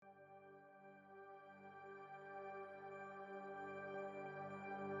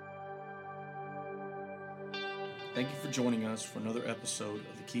Thank you for joining us for another episode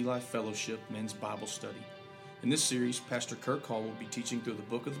of the Key Life Fellowship Men's Bible Study. In this series, Pastor Kirk Hall will be teaching through the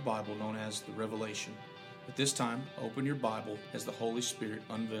book of the Bible known as the Revelation. At this time, open your Bible as the Holy Spirit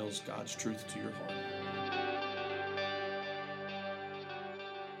unveils God's truth to your heart.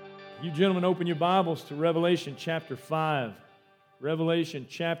 You gentlemen, open your Bibles to Revelation chapter 5. Revelation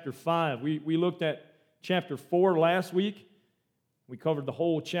chapter 5. We looked at chapter 4 last week. We covered the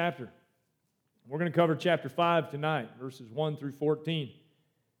whole chapter. We're going to cover chapter 5 tonight, verses 1 through 14.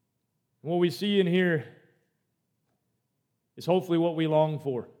 And what we see in here is hopefully what we long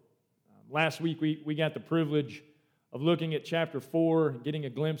for. Last week we got the privilege of looking at chapter 4 and getting a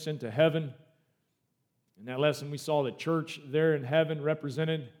glimpse into heaven. In that lesson we saw the church there in heaven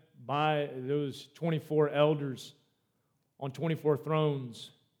represented by those 24 elders on 24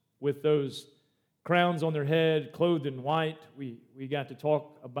 thrones with those crowns on their head, clothed in white. We got to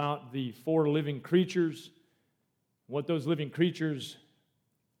talk about the four living creatures, what those living creatures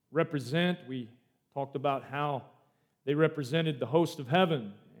represent. We talked about how they represented the host of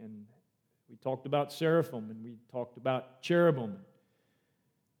heaven, and we talked about seraphim, and we talked about cherubim.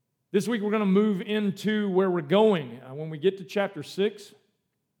 This week we're going to move into where we're going. When we get to chapter 6,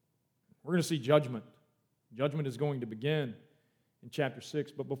 we're going to see judgment. Judgment is going to begin in chapter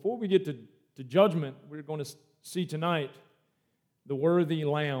 6. But before we get to judgment, we're going to see tonight the worthy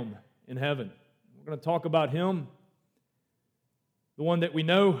Lamb in heaven. We're going to talk about Him, the one that we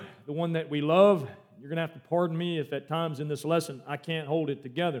know, the one that we love. You're going to have to pardon me if at times in this lesson I can't hold it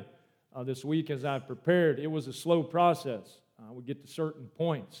together. This week as I prepared, it was a slow process. I would get to certain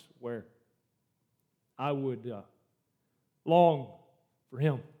points where I would long for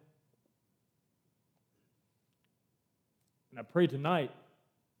Him. And I pray tonight,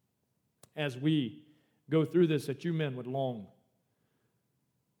 as we go through this, that you men would long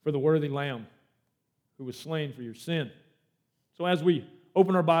for the worthy Lamb who was slain for your sin. So as we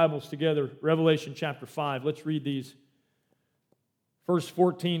open our Bibles together, Revelation chapter 5, let's read these first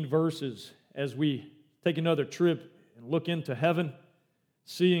 14 verses as we take another trip and look into heaven,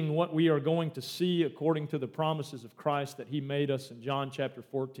 seeing what we are going to see according to the promises of Christ that He made us in John chapter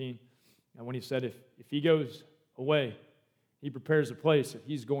 14. And when He said, if He goes away, He prepares a place that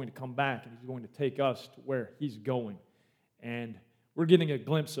He's going to come back and He's going to take us to where He's going. And we're getting a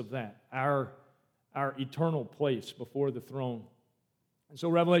glimpse of that, our eternal place before the throne. And so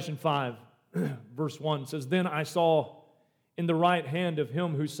Revelation 5, verse 1 says, "Then I saw in the right hand of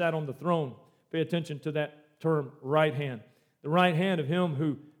Him who sat on the throne." Pay attention to that term, right hand. The right hand of Him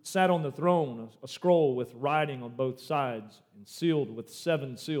who sat on the throne, a scroll with writing on both sides and sealed with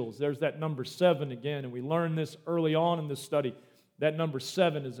 7 seals. There's that number 7 again, and we learned this early on in this study. That number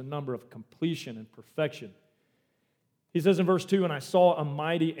 7 is a number of completion and perfection. He says in verse 2, "And I saw a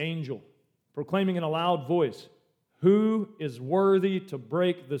mighty angel proclaiming in a loud voice, 'Who is worthy to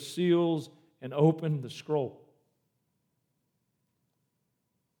break the seals and open the scroll?'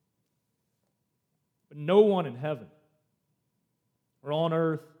 But no one in heaven or on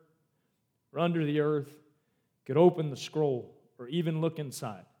earth or under the earth could open the scroll or even look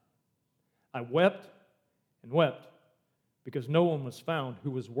inside. I wept and wept because no one was found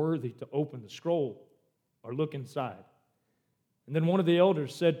who was worthy to open the scroll or look inside. And then one of the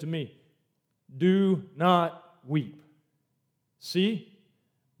elders said to me, 'Do not weep. See,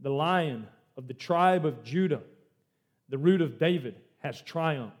 the Lion of the tribe of Judah, the Root of David, has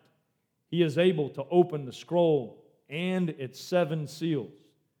triumphed. He is able to open the scroll and its 7 seals.'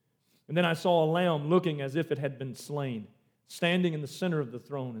 And then I saw a lamb looking as if it had been slain, standing in the center of the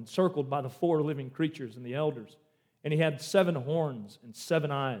throne, encircled by the 4 living creatures and the elders. And he had 7 horns and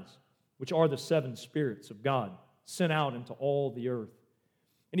 7 eyes, which are the 7 spirits of God, sent out into all the earth.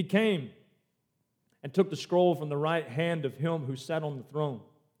 And he came and took the scroll from the right hand of Him who sat on the throne.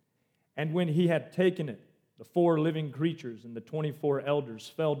 And when he had taken it, the 4 living creatures and the 24 elders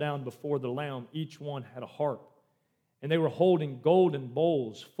fell down before the Lamb. Each one had a harp. And they were holding golden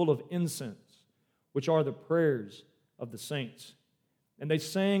bowls full of incense, which are the prayers of the saints. And they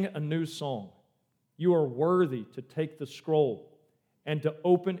sang a new song. 'You are worthy to take the scroll and to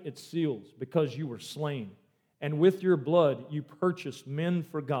open its seals, because you were slain. And with your blood you purchased men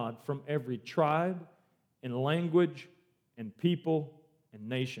for God from every tribe and language and people and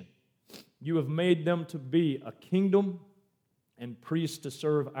nation. You have made them to be a kingdom and priests to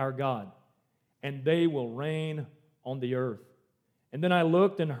serve our God, and they will reign on the earth.' And then I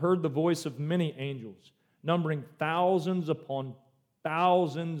looked and heard the voice of many angels, numbering thousands upon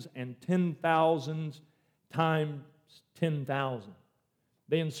thousands and 10,000s times 10,000.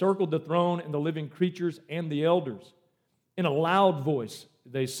 They encircled the throne and the living creatures and the elders. In a loud voice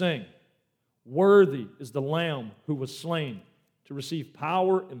they sing, Worthy is the Lamb who was slain to receive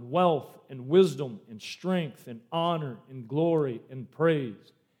power and wealth and wisdom and strength and honor and glory and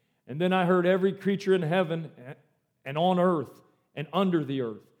praise. And then I heard every creature in heaven and on earth and under the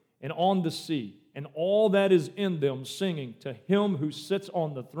earth and on the sea and all that is in them singing, to Him who sits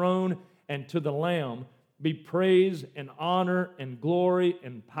on the throne and to the Lamb be praise and honor and glory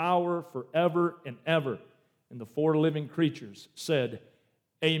and power forever and ever. And the four living creatures said,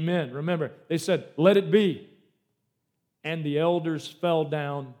 Amen. Remember, they said, let it be. And the elders fell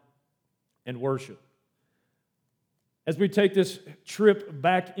down and worshiped. As we take this trip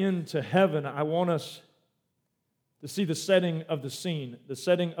back into heaven, I want us to see the setting of the scene. The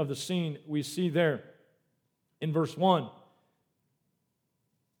setting of the scene we see there in verse 1.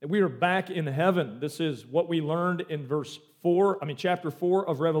 That we are back in heaven. This is what we learned in chapter 4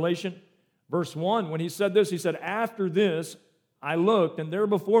 of Revelation. Verse 1, when he said this, he said, after this I looked, and there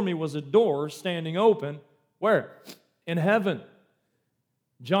before me was a door standing open. Where? In heaven.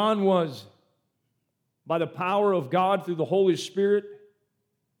 John was, by the power of God through the Holy Spirit,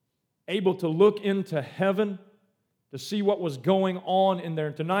 able to look into heaven to see what was going on in there.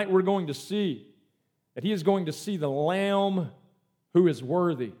 And tonight we're going to see that he is going to see the Lamb who is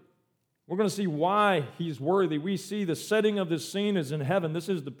worthy. We're going to see why he's worthy. We see the setting of this scene is in heaven. This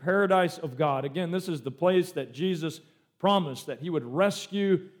is the paradise of God. Again, this is the place that Jesus promised that he would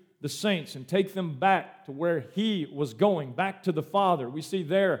rescue the saints and take them back to where he was going, back to the Father. We see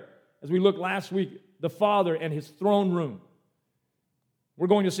there, as we looked last week, the Father and his throne room. We're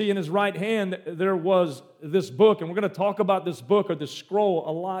going to see in his right hand there was this book, and we're going to talk about this book or this scroll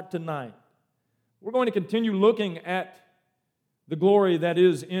a lot tonight. We're going to continue looking at the glory that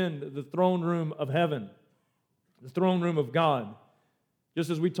is in the throne room of heaven, the throne room of God. Just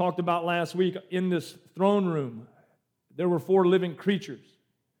as we talked about last week, in this throne room, there were four living creatures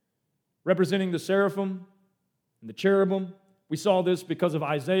representing the seraphim and the cherubim. We saw this because of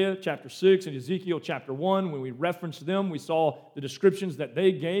Isaiah chapter 6 and Ezekiel chapter 1. When we referenced them, we saw the descriptions that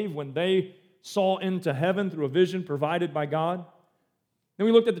they gave when they saw into heaven through a vision provided by God. Then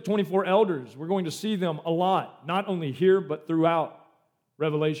we looked at the 24 elders. We're going to see them a lot, not only here, but throughout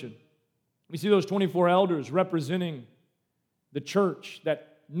Revelation. We see those 24 elders representing the church.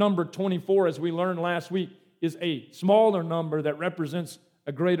 That number 24, as we learned last week, is a smaller number that represents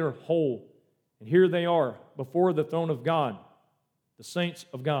a greater whole. And here they are before the throne of God, the saints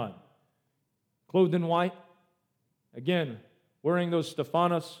of God, clothed in white, again, wearing those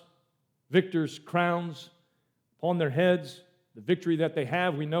Stephanos, victors' crowns upon their heads. The victory that they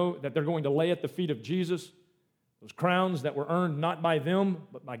have, we know that they're going to lay at the feet of Jesus. Those crowns that were earned not by them,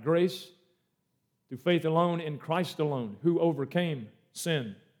 but by grace, through faith alone in Christ alone, who overcame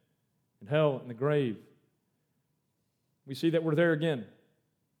sin and hell and the grave. We see that we're there again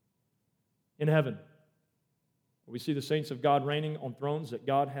in heaven. We see the saints of God reigning on thrones that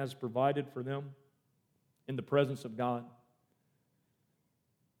God has provided for them in the presence of God.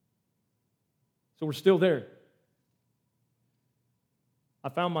 So we're still there. I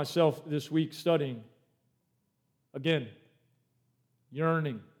found myself this week studying, again,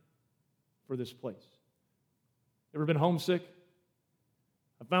 yearning for this place. Ever been homesick?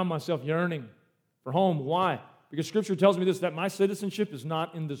 I found myself yearning for home. Why? Because Scripture tells me this, that my citizenship is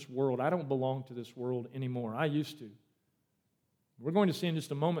not in this world. I don't belong to this world anymore. I used to. We're going to see in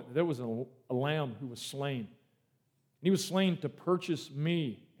just a moment that there was a lamb who was slain. And he was slain to purchase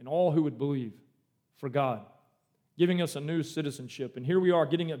me and all who would believe for God, giving us a new citizenship. And here we are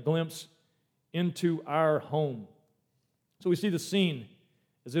getting a glimpse into our home. So we see the scene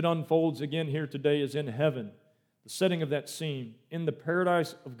as it unfolds again here today is in heaven. The setting of that scene in the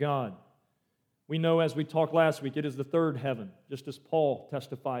paradise of God. We know, as we talked last week, it is the third heaven, just as Paul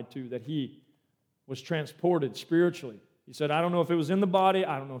testified to, that he was transported spiritually. He said, I don't know if it was in the body,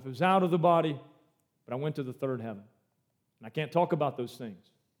 I don't know if it was out of the body, but I went to the third heaven. And I can't talk about those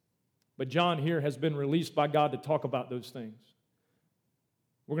things. But John here has been released by God to talk about those things.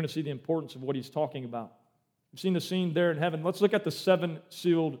 We're going to see the importance of what he's talking about. We've seen the scene there in heaven. Let's look at the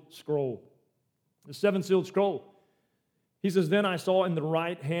seven-sealed scroll. The seven-sealed scroll. He says, then I saw in the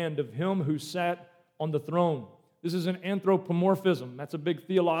right hand of him who sat on the throne. This is an anthropomorphism. That's a big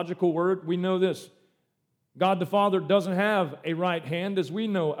theological word. We know this. God the Father doesn't have a right hand as we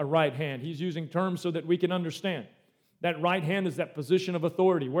know a right hand. He's using terms so that we can understand. That right hand is that position of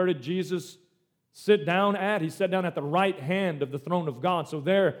authority. Where did Jesus sit down at? He sat down at the right hand of the throne of God. So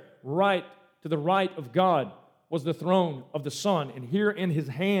there, right to the right of God, was the throne of the Son. And here in his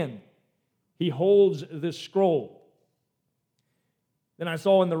hand, he holds this scroll. Then I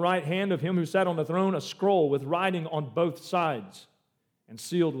saw in the right hand of him who sat on the throne a scroll with writing on both sides and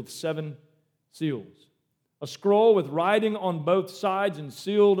sealed with 7 seals. A scroll with writing on both sides and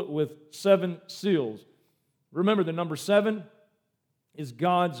sealed with 7 seals. Remember, the number 7 is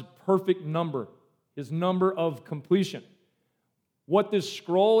God's perfect number, His number of completion. What this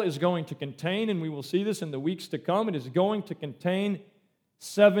scroll is going to contain, and we will see this in the weeks to come, it is going to contain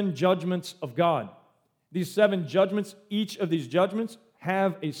 7 judgments of God. These 7 judgments, each of these judgments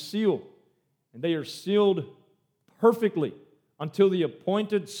have a seal, and they are sealed perfectly until the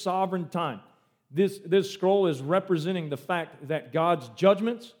appointed sovereign time. This scroll is representing the fact that God's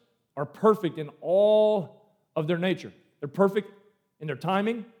judgments are perfect in all of their nature. They're perfect in their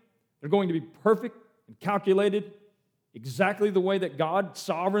timing. They're going to be perfect and calculated exactly the way that God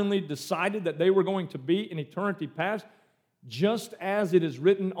sovereignly decided that they were going to be in eternity past, just as it is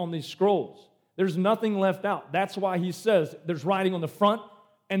written on these scrolls. There's nothing left out. That's why he says there's writing on the front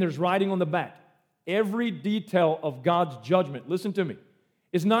and there's writing on the back. Every detail of God's judgment, listen to me,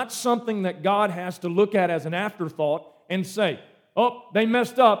 is not something that God has to look at as an afterthought and say, oh, they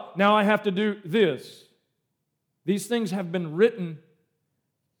messed up, now I have to do this. These things have been written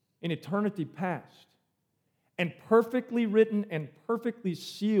in eternity past and perfectly written and perfectly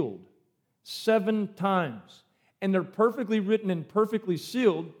sealed 7 times. And they're perfectly written and perfectly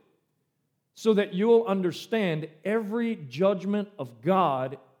sealed so that you'll understand every judgment of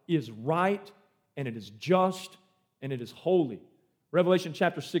God is right and it is just and it is holy. Revelation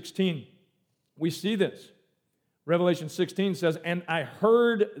chapter 16, we see this. Revelation 16 says, and I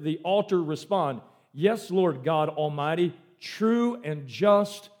heard the altar respond, yes, Lord God Almighty, true and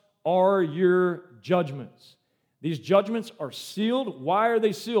just are your judgments. These judgments are sealed. Why are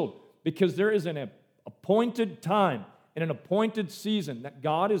they sealed? Because there is an appointed time and an appointed season that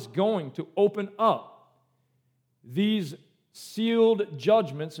God is going to open up these sealed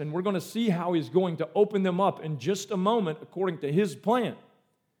judgments, and we're going to see how He's going to open them up in just a moment according to His plan.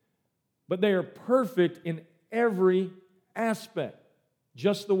 But they are perfect in every aspect,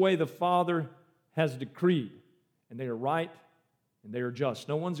 just the way the Father has decreed. And they are right and they are just.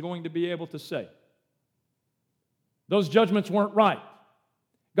 No one's going to be able to say, those judgments weren't right.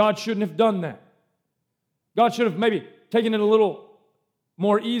 God shouldn't have done that. God should have maybe taken it a little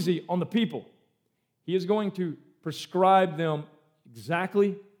more easy on the people. He is going to prescribe them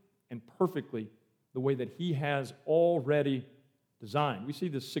exactly and perfectly the way that He has already designed. We see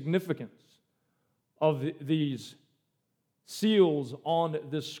the significance of these seals on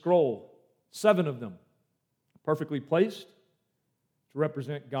this scroll, 7 of them, perfectly placed to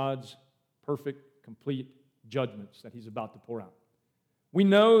represent God's perfect, complete judgments that He's about to pour out. We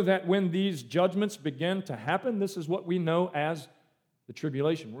know that when these judgments begin to happen, this is what we know as the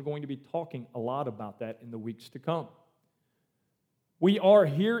tribulation. We're going to be talking a lot about that in the weeks to come. We are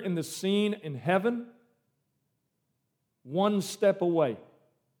here in the scene in heaven, one step away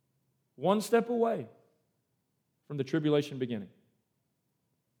from the tribulation beginning.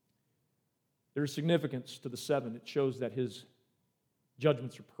 There's significance to the 7. It shows that His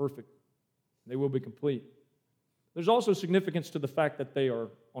judgments are perfect. They will be complete. There's also significance to the fact that they are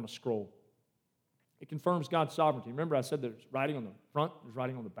on a scroll. It confirms God's sovereignty. Remember, I said there's writing on the front, there's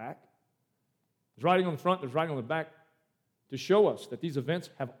writing on the back. There's writing on the front, there's writing on the back to show us that these events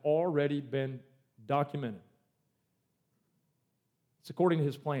have already been documented. It's according to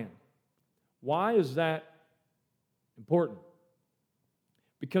His plan. Why is that important?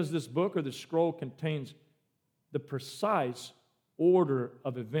 Because this book or this scroll contains the precise order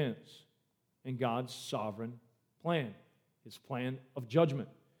of events in God's sovereign plan, His plan of judgment.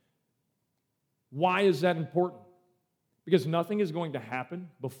 Why is that important? Because nothing is going to happen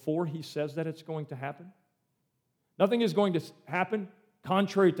before He says that it's going to happen. Nothing is going to happen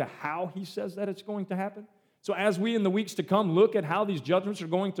contrary to how He says that it's going to happen. So as we in the weeks to come look at how these judgments are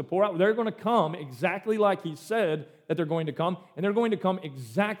going to pour out, they're going to come exactly like He said that they're going to come, and they're going to come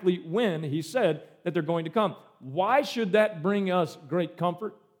exactly when He said that they're going to come. Why should that bring us great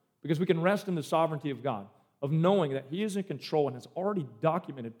comfort? Because we can rest in the sovereignty of God, of knowing that He is in control and has already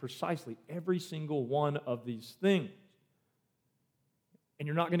documented precisely every single one of these things. And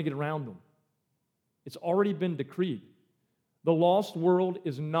you're not going to get around them. It's already been decreed. The lost world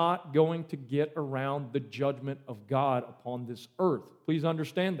is not going to get around the judgment of God upon this earth. Please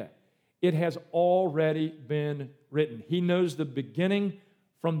understand that. It has already been written. He knows the beginning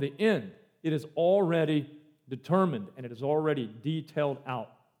from the end. It is already determined, and it is already detailed out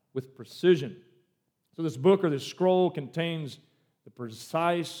with precision. So this book or this scroll contains the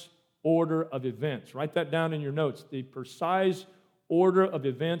precise order of events. Write that down in your notes. The precise order of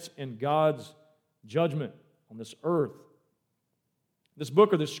events in God's judgment on this earth. This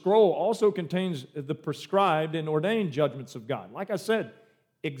book or this scroll also contains the prescribed and ordained judgments of God. Like I said,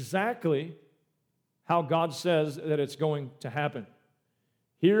 exactly how God says that it's going to happen.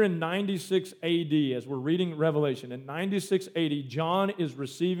 Here in 96 AD, as we're reading Revelation, in 96 AD, John is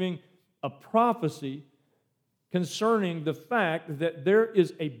receiving a prophecy concerning the fact that there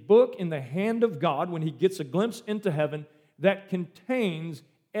is a book in the hand of God when he gets a glimpse into heaven that contains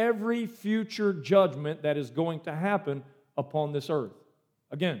every future judgment that is going to happen upon this earth.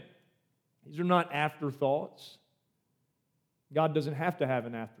 Again, these are not afterthoughts. God doesn't have to have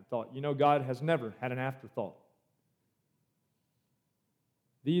an afterthought. You know, God has never had an afterthought.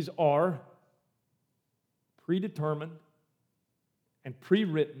 These are predetermined and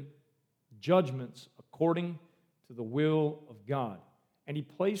pre-written judgments according to the will of God. And he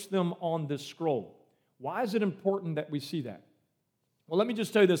placed them on this scroll. Why is it important that we see that? Well, let me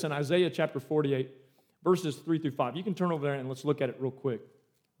just tell you this in Isaiah chapter 48, verses 3 through 5. You can turn over there and let's look at it real quick.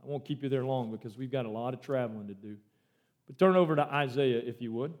 I won't keep you there long because we've got a lot of traveling to do. But turn over to Isaiah if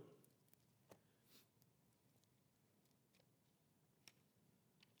you would.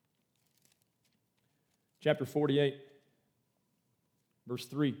 Chapter 48, verse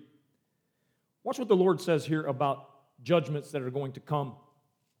 3. Watch what the Lord says here about judgments that are going to come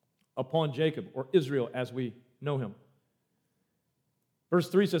upon Jacob, or Israel as we know him. Verse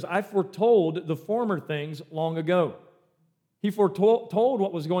 3 says, I foretold the former things long ago. He foretold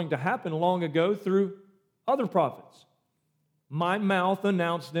what was going to happen long ago through other prophets. My mouth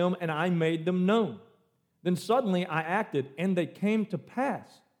announced them, and I made them known. Then suddenly I acted, and they came to pass.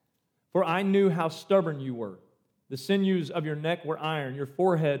 For I knew how stubborn you were. The sinews of your neck were iron, your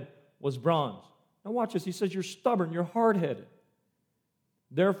forehead was bronze. Now watch this. He says, you're stubborn, you're hard-headed.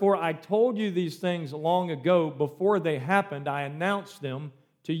 Therefore I told you these things long ago. Before they happened, I announced them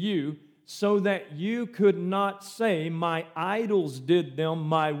to you, so that you could not say, my idols did them,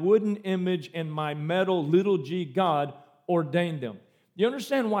 my wooden image and my metal little g God ordained them. You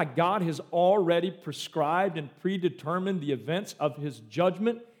understand why God has already prescribed and predetermined the events of his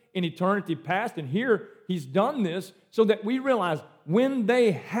judgment in eternity past? And here he's done this so that we realize when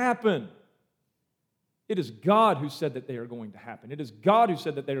they happen, it is God who said that they are going to happen. It is God who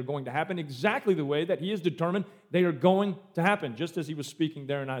said that they are going to happen exactly the way that he has determined they are going to happen, just as he was speaking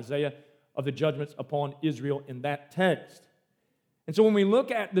there in Isaiah of the judgments upon Israel in that text. And so when we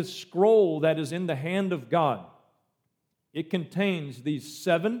look at the scroll that is in the hand of God, it contains these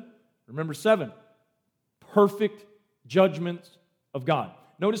seven perfect judgments of God.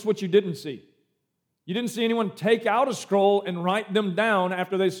 Notice what you didn't see. You didn't see anyone take out a scroll and write them down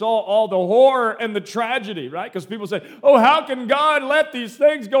after they saw all the horror and the tragedy, right? Because people say, oh, how can God let these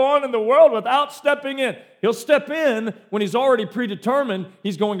things go on in the world without stepping in? He'll step in when he's already predetermined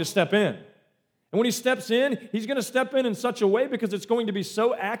he's going to step in. And when he steps in, he's going to step in such a way because it's going to be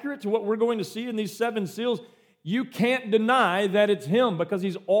so accurate to what we're going to see in these seven seals. You can't deny that it's him because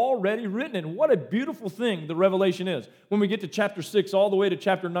he's already written it. And what a beautiful thing the Revelation is. When we get to chapter 6 all the way to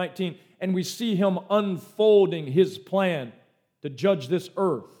chapter 19 and we see him unfolding his plan to judge this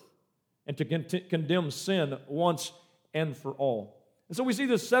earth and to condemn sin once and for all. And so we see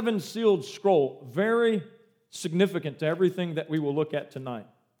the seven-sealed scroll, very significant to everything that we will look at tonight.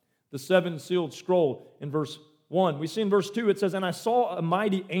 The seven-sealed scroll in verse 1. We see in verse 2 it says, and I saw a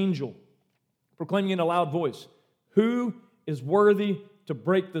mighty angel proclaiming in a loud voice, who is worthy to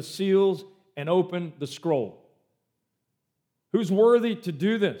break the seals and open the scroll? Who's worthy to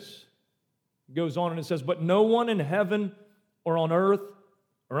do this? It goes on and it says, but no one in heaven or on earth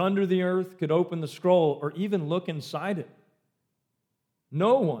or under the earth could open the scroll or even look inside it.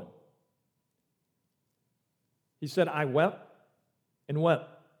 No one. He said, I wept and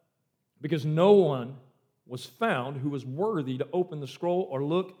wept because no one was found who was worthy to open the scroll or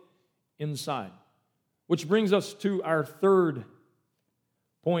look inside. Which brings us to our third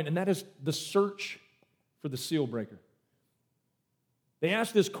point, and that is the search for the seal breaker. They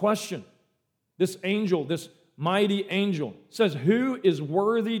ask this question. This angel, this mighty angel, says, who is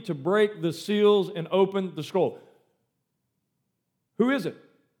worthy to break the seals and open the scroll? Who is it?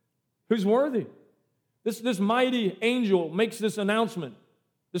 Who's worthy? This mighty angel makes this announcement.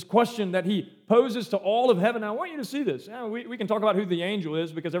 This question that he poses to all of heaven. Now, I want you to see this. We can talk about who the angel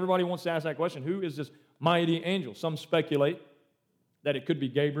is because everybody wants to ask that question. Who is this mighty angel? Some speculate that it could be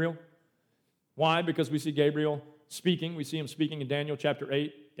Gabriel. Why? Because we see Gabriel speaking. We see him speaking in Daniel chapter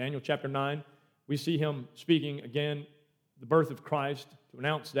 8, Daniel chapter 9. We see him speaking again, the birth of Christ, to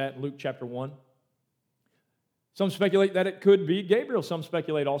announce that in Luke chapter 1. Some speculate that it could be Gabriel. Some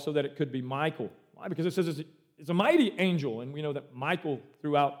speculate also that it could be Michael. Why? Because it says it's a mighty angel, and we know that Michael,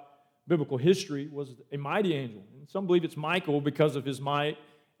 throughout biblical history, was a mighty angel. And some believe it's Michael because of his might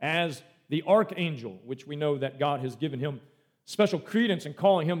as the archangel, which we know that God has given him special credence in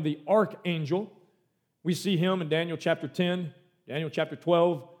calling him the archangel, We see him in Daniel chapter 10, Daniel chapter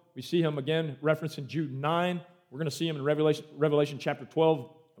 12. We see him again referenced in Jude 9. We're going to see him in Revelation chapter 12,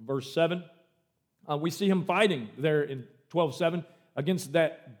 verse 7. We see him fighting there in 12:7 against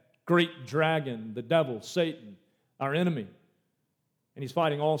that great dragon, the devil, Satan, our enemy. And he's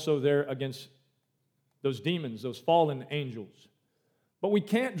fighting also there against those demons, those fallen angels. But we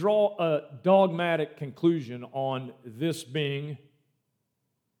can't draw a dogmatic conclusion on this being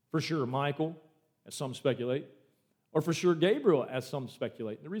for sure Michael, as some speculate, or for sure Gabriel, as some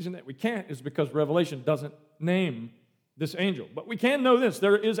speculate. The reason that we can't is because Revelation doesn't name this angel. But we can know this.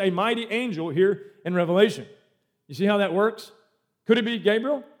 There is a mighty angel here in Revelation. You see how that works? Could it be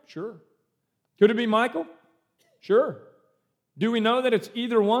Gabriel? Sure. Could it be Michael? Sure. Do we know that it's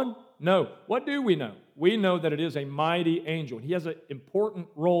either one? No. What do we know? We know that it is a mighty angel. He has an important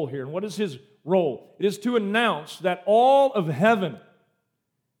role here. And what is his role? It is to announce that all of heaven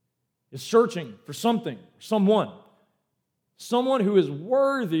is searching for something, someone who is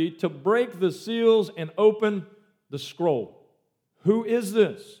worthy to break the seals and open the scroll. Who is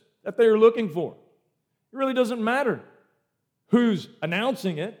this that they are looking for? It really doesn't matter who's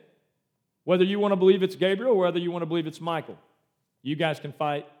announcing it, whether you want to believe it's Gabriel or whether you want to believe it's Michael. You guys can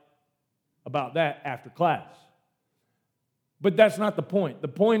fight about that after class. But that's not the point. The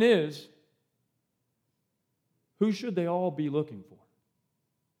point is, who should they all be looking for?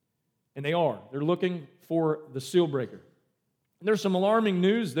 And they are. They're looking for the seal breaker. And there's some alarming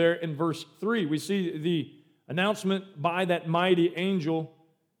news there in verse 3. We see the announcement by that mighty angel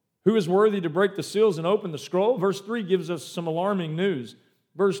who is worthy to break the seals and open the scroll. Verse 3 gives us some alarming news.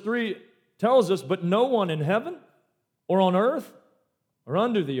 Verse 3 tells us, but no one in heaven or on earth or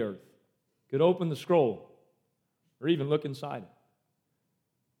under the earth could open the scroll or even look inside it.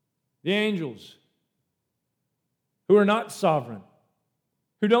 The angels who are not sovereign,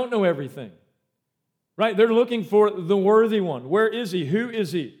 who don't know everything, right? They're looking for the worthy one. Where is he? Who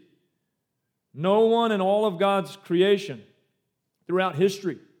is he? No one in all of God's creation throughout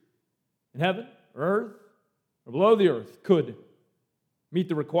history, in heaven or earth or below the earth, could meet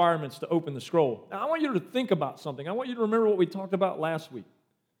the requirements to open the scroll. Now, I want you to think about something. I want you to remember what we talked about last week.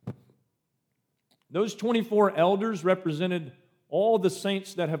 Those 24 elders represented all the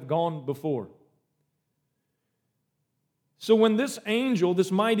saints that have gone before. So when this angel,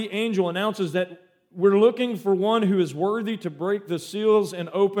 this mighty angel, announces that we're looking for one who is worthy to break the seals and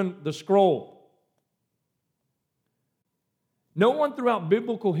open the scroll, no one throughout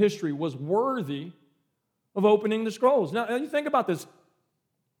biblical history was worthy of opening the scrolls. Now, you think about this.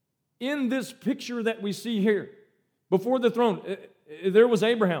 In this picture that we see here, before the throne, there was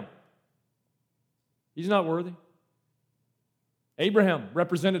Abraham. He's not worthy. Abraham,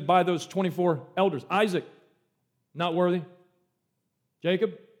 represented by those 24 elders. Isaac, not worthy.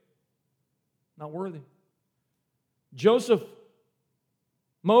 Jacob, not worthy. Joseph,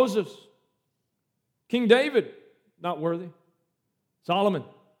 Moses, King David, not worthy. Solomon,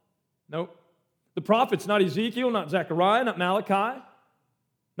 nope. The prophets, not Ezekiel, not Zechariah, not Malachi,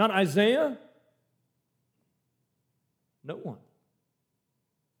 not Isaiah. No one.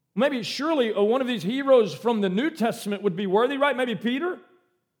 Maybe surely one of these heroes from the New Testament would be worthy, right? Maybe Peter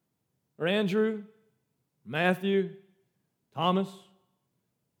or Andrew, Matthew, Thomas,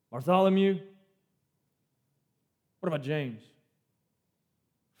 Bartholomew. What about James,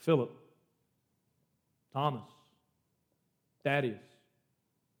 Philip, Thomas, Thaddeus?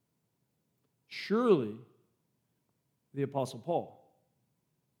 Surely the Apostle Paul,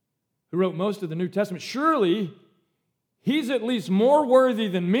 who wrote most of the New Testament, surely he's at least more worthy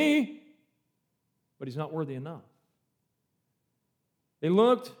than me, but he's not worthy enough. They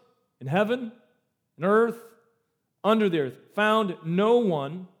looked in heaven and earth, under the earth, found no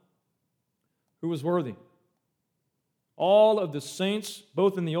one who was worthy. All of the saints,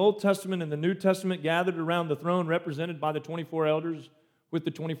 both in the Old Testament and the New Testament, gathered around the throne, represented by the 24 elders with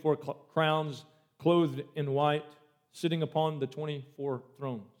the 24 crowns, clothed in white, sitting upon the 24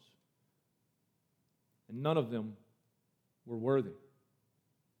 thrones. And none of them were worthy.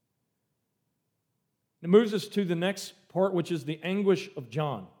 It moves us to the next part, which is the anguish of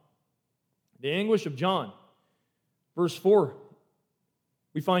John. The anguish of John. Verse 4,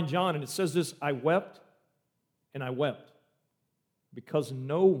 we find John, and it says this, I wept and I wept because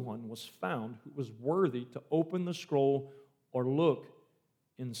no one was found who was worthy to open the scroll or look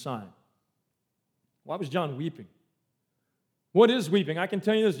inside. Why was John weeping? What is weeping? I can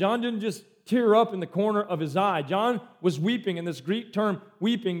tell you this, John didn't just tear up in the corner of his eye. John was weeping, and this Greek term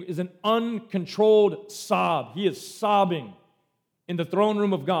weeping is an uncontrolled sob. He is sobbing in the throne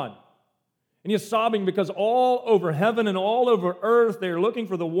room of God. And he is sobbing because all over heaven and all over earth they are looking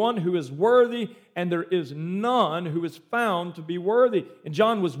for the one who is worthy, and there is none who is found to be worthy. And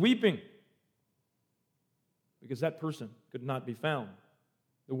John was weeping because that person could not be found.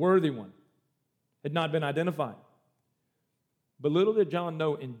 The worthy one had not been identified. But little did John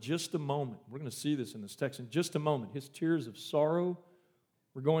know, in just a moment, we're going to see this in this text, in just a moment, his tears of sorrow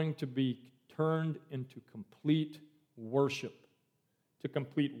were going to be turned into complete worship. To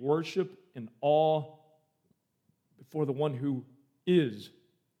complete worship and awe before the one who is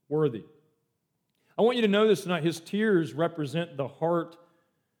worthy. I want you to know this tonight. His tears represent the heart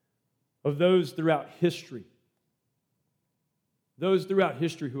of those throughout history. Those throughout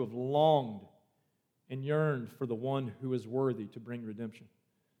history who have longed and yearned for the one who is worthy to bring redemption.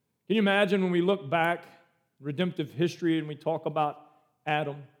 Can you imagine when we look back, redemptive history, and we talk about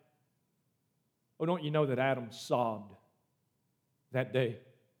Adam? Oh, don't you know that Adam sobbed that day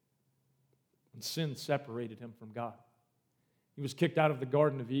when sin separated him from God? He was kicked out of the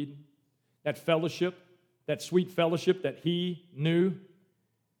Garden of Eden. That fellowship, that sweet fellowship that he knew,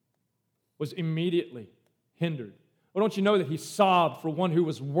 was immediately hindered. Oh, don't you know that he sobbed for one who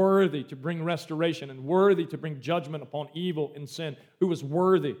was worthy to bring restoration and worthy to bring judgment upon evil and sin, who was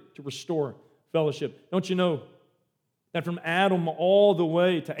worthy to restore fellowship? Don't you know that from Adam all the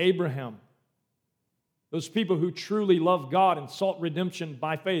way to Abraham, those people who truly loved God and sought redemption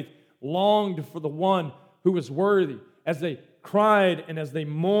by faith longed for the one who was worthy, as they cried and as they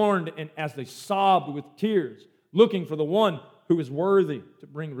mourned and as they sobbed with tears, looking for the one who was worthy to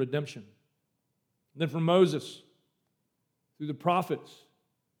bring redemption. And then from Moses, through the prophets,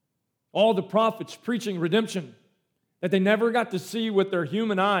 all the prophets preaching redemption that they never got to see with their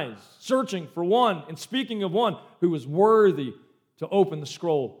human eyes, searching for one and speaking of one who was worthy to open the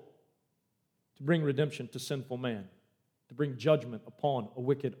scroll, to bring redemption to sinful man, to bring judgment upon a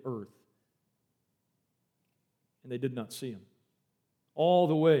wicked earth. And they did not see him. All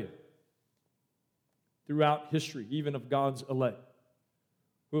the way throughout history, even of God's elect,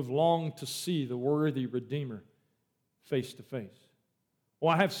 who have longed to see the worthy Redeemer face to face.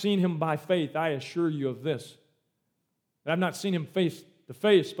 Well, I have seen him by faith, I assure you of this. I've not seen him face to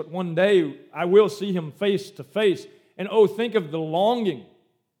face, but one day I will see him face to face. And oh, think of the longing.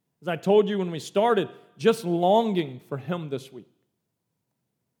 As I told you when we started, just longing for him this week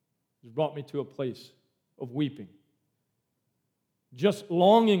has brought me to a place of weeping. Just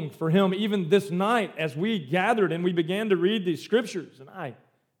longing for him even this night as we gathered and we began to read these scriptures, and I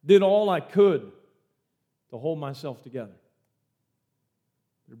did all I could to hold myself together.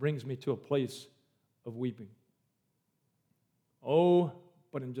 It brings me to a place of weeping. Oh,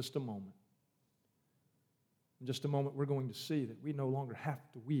 but in just a moment, we're going to see that we no longer have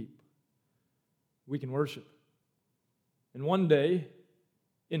to weep. We can worship. And one day,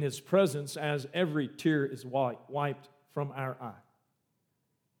 in his presence, as every tear is wiped from our eye,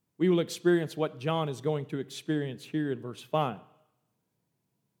 we will experience what John is going to experience here in verse 5.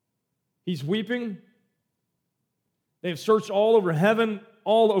 He's weeping. They have searched all over heaven,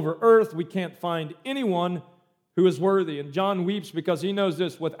 all over earth. We can't find anyone who is worthy. And John weeps because he knows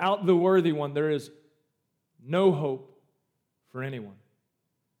this: without the worthy one, there is no hope for anyone,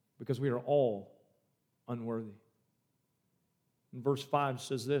 because we are all unworthy. And verse 5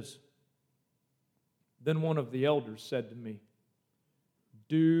 says this: Then one of the elders said to me,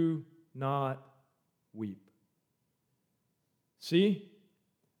 Do not weep. See,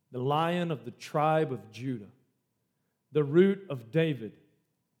 the Lion of the tribe of Judah, the Root of David,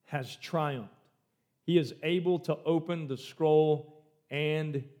 has triumphed. He is able to open the scroll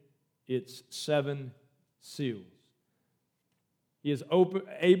and its 7 seals. He is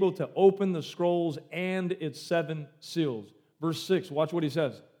able to open the scrolls and its 7 seals. Verse 6, watch what he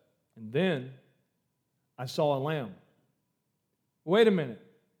says. And then I saw a lamb. Wait a minute.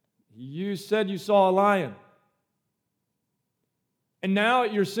 You said you saw a lion. And now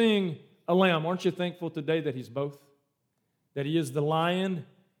you're seeing a lamb. Aren't you thankful today that he's both? That he is the lion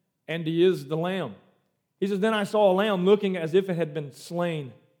and he is the lamb. He says, Then I saw a lamb looking as if it had been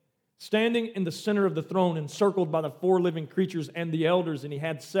slain, standing in the center of the throne, encircled by the 4 living creatures and the elders, and he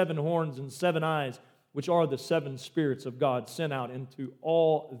had 7 horns and 7 eyes, which are the 7 spirits of God sent out into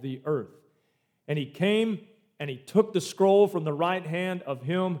all the earth. And he came and he took the scroll from the right hand of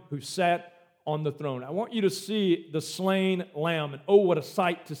him who sat on the throne. I want you to see the slain lamb, and oh, what a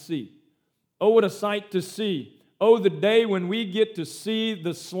sight to see. Oh, what a sight to see. Oh, the day when we get to see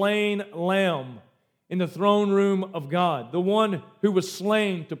the slain lamb in the throne room of God, the one who was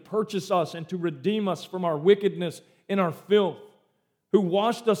slain to purchase us and to redeem us from our wickedness and our filth, who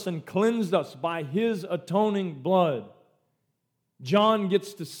washed us and cleansed us by his atoning blood. John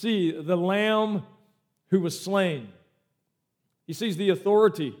gets to see the Lamb who was slain. He sees the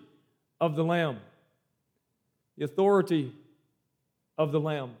authority of the Lamb. The authority of the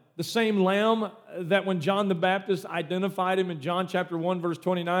Lamb. The same Lamb that when John the Baptist identified him in John chapter 1, verse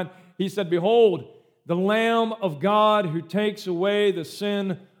 29, he said, "Behold, the Lamb of God who takes away the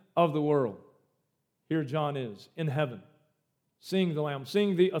sin of the world." Here John is in heaven, seeing the Lamb,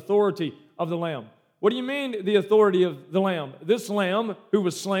 seeing the authority of the Lamb. What do you mean, the authority of the Lamb? This Lamb who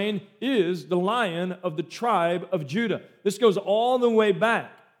was slain is the Lion of the tribe of Judah. This goes all the way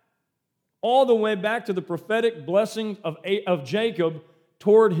back to the prophetic blessing of Jacob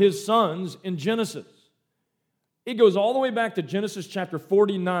toward his sons in Genesis. It goes all the way back to Genesis chapter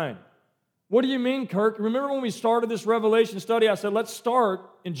 49. What do you mean, Kirk? Remember when we started this Revelation study, I said, let's start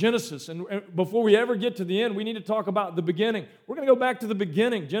in Genesis. And before we ever get to the end, we need to talk about the beginning. We're going to go back to the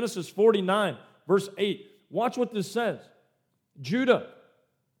beginning, Genesis 49, verse 8. Watch what this says. Judah,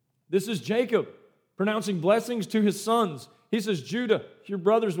 this is Jacob pronouncing blessings to his sons. He says, Judah, your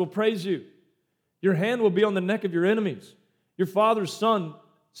brothers will praise you. Your hand will be on the neck of your enemies. Your father's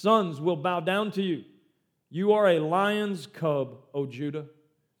sons will bow down to you. You are a lion's cub, O Judah.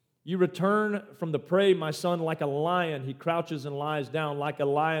 You return from the prey, my son, like a lion. He crouches and lies down like a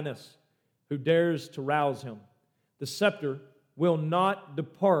lioness who dares to rouse him. The scepter will not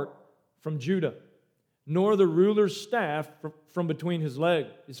depart from Judah, nor the ruler's staff from between his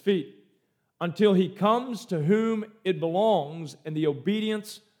feet, until he comes to whom it belongs, and the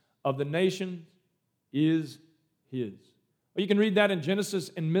obedience of the nation is his. Well, you can read that in Genesis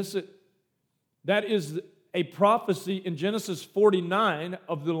and miss it. That is a prophecy in Genesis 49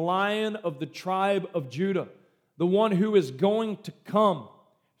 of the Lion of the tribe of Judah, the one who is going to come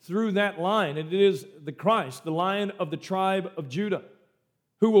through that line. And it is the Christ, the Lion of the tribe of Judah,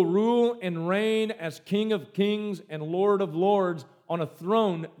 who will rule and reign as King of kings and Lord of lords on a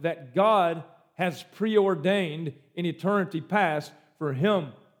throne that God has preordained in eternity past for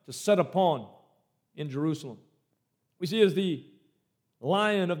him to set upon in Jerusalem. We see as the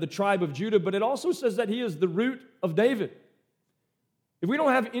Lion of the tribe of Judah, but it also says that he is the root of David. If we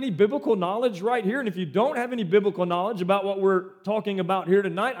don't have any biblical knowledge right here, and if you don't have any biblical knowledge about what we're talking about here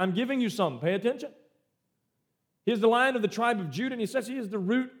tonight, I'm giving you some. Pay attention. He is the Lion of the tribe of Judah, and he says he is the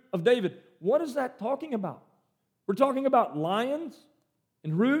root of David. What is that talking about? We're talking about lions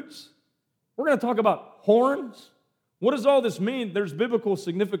and roots. We're going to talk about horns. What does all this mean? There's biblical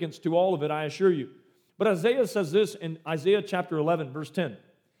significance to all of it, I assure you. But Isaiah says this in Isaiah chapter 11, verse 10.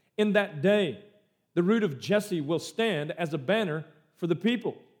 In that day, the root of Jesse will stand as a banner for the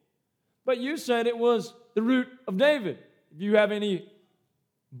people. But you said it was the root of David. If you have any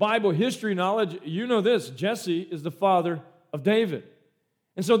Bible history knowledge, you know this. Jesse is the father of David.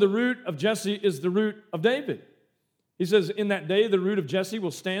 And so the root of Jesse is the root of David. He says, in that day, the root of Jesse will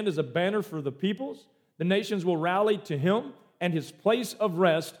stand as a banner for the peoples. The nations will rally to him, and his place of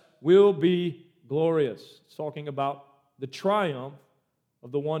rest will be glorious. It's talking about the triumph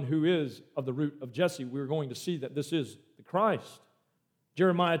of the one who is of the root of Jesse. We're going to see that this is the Christ.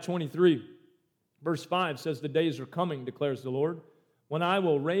 Jeremiah 23, verse 5 says, the days are coming, declares the Lord, when I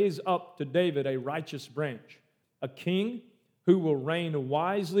will raise up to David a righteous branch, a king who will reign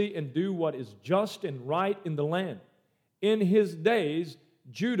wisely and do what is just and right in the land. In his days,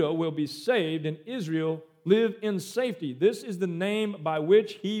 Judah will be saved and Israel live in safety. This is the name by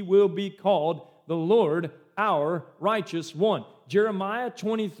which he will be called, the Lord, our righteous one. Jeremiah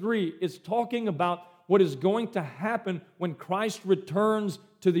 23 is talking about what is going to happen when Christ returns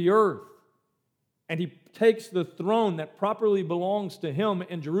to the earth. And he takes the throne that properly belongs to him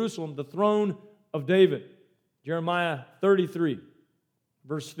in Jerusalem, the throne of David. Jeremiah 33,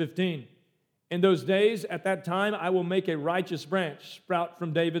 verse 15. In those days, at that time, I will make a righteous branch sprout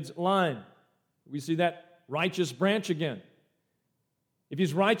from David's line. We see that righteous branch again. If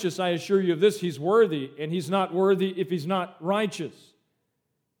he's righteous, I assure you of this, he's worthy, and he's not worthy if he's not righteous.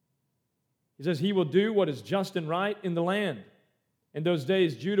 He says he will do what is just and right in the land. In those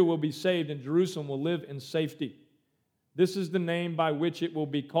days, Judah will be saved, and Jerusalem will live in safety. This is the name by which it will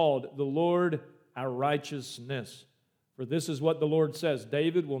be called, the Lord, our righteousness. For this is what the Lord says,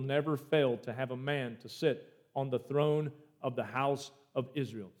 David will never fail to have a man to sit on the throne of the house of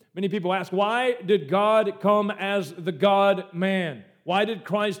Israel. Many people ask, why did God come as the God-man? Why did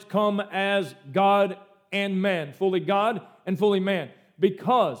Christ come as God and man, fully God and fully man?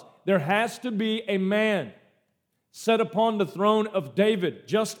 Because there has to be a man set upon the throne of David,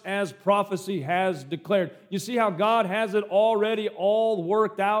 just as prophecy has declared. You see how God has it already all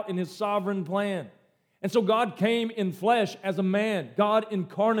worked out in his sovereign plan. And so God came in flesh as a man, God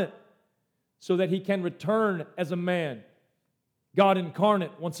incarnate, so that he can return as a man God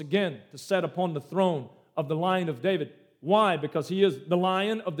incarnate, once again, to set upon the throne of the Lion of David. Why? Because he is the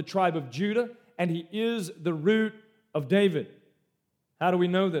Lion of the tribe of Judah, and he is the root of David. How do we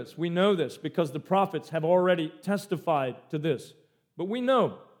know this? We know this because the prophets have already testified to this. But we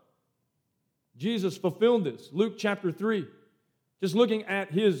know Jesus fulfilled this. Luke chapter 3, just looking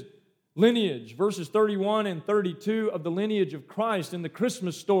at his lineage, verses 31 and 32 of the lineage of Christ in the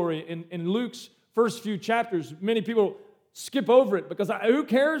Christmas story in Luke's first few chapters. Many people skip over it because who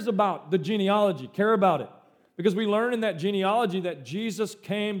cares about the genealogy? Care about it. Because we learn in that genealogy that Jesus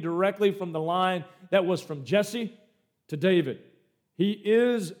came directly from the line that was from Jesse to David. He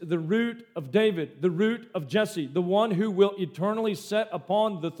is the root of David, the root of Jesse, the one who will eternally sit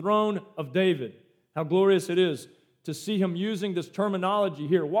upon the throne of David. How glorious it is to see him using this terminology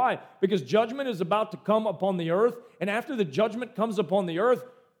here. Why? Because judgment is about to come upon the earth, and after the judgment comes upon the earth,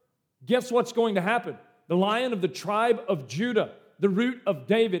 guess what's going to happen? The Lion of the tribe of Judah, the root of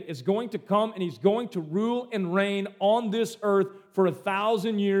David, is going to come, and he's going to rule and reign on this earth for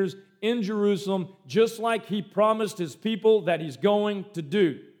 1,000 years in Jerusalem, just like he promised his people that he's going to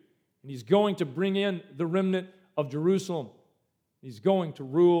do. And he's going to bring in the remnant of Jerusalem. He's going to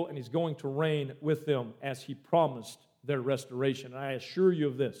rule and he's going to reign with them as he promised their restoration. And I assure you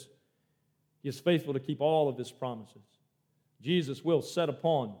of this, he is faithful to keep all of his promises. Jesus will set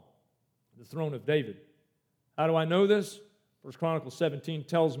upon the throne of David. How do I know this? 1 Chronicles 17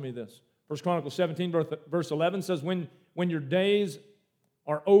 tells me this. 1 Chronicles 17 verse 11 says, when your days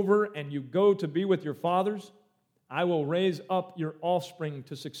are over and you go to be with your fathers, I will raise up your offspring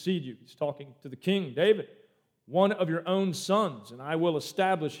to succeed you. He's talking to the king, David, one of your own sons, and I will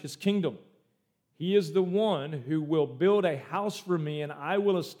establish his kingdom. He is the one who will build a house for me, and I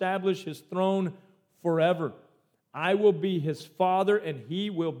will establish his throne forever. I will be his father, and he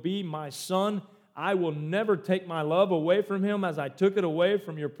will be my son. I will never take my love away from him as I took it away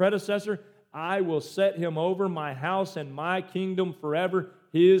from your predecessor. I will set him over my house and my kingdom forever.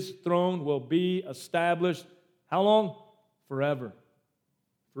 His throne will be established. How long? Forever.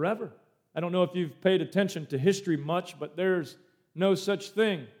 Forever. I don't know if you've paid attention to history much, but there's no such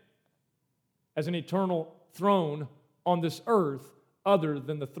thing as an eternal throne on this earth other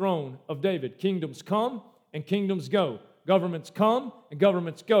than the throne of David. Kingdoms come and kingdoms go. Governments come and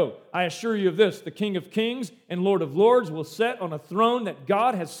governments go. I assure you of this, the King of Kings and Lord of Lords will sit on a throne that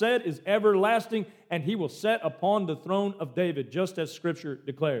God has said is everlasting, and he will sit upon the throne of David, just as Scripture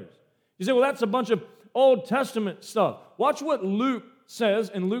declares. You say, well, that's a bunch of Old Testament stuff. Watch what Luke says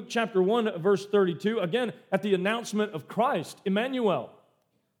in Luke chapter 1, verse 32, again, at the announcement of Christ, Emmanuel,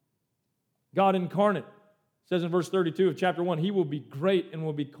 God incarnate. It says in verse 32 of chapter 1, he will be great and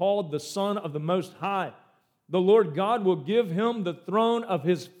will be called the Son of the Most High. The Lord God will give him the throne of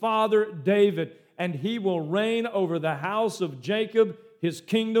his father David, and he will reign over the house of Jacob. His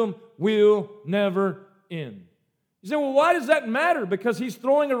kingdom will never end. You say, well, why does that matter? Because he's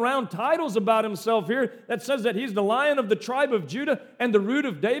throwing around titles about himself here that says that he's the Lion of the tribe of Judah and the root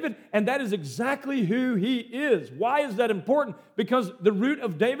of David, and that is exactly who he is. Why is that important? Because the root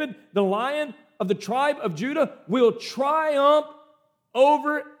of David, the Lion of the tribe of Judah, will triumph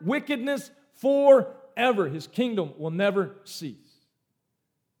over wickedness forever. His kingdom will never cease.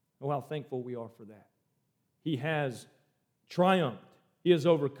 Oh, how thankful we are for that. He has triumphed. He has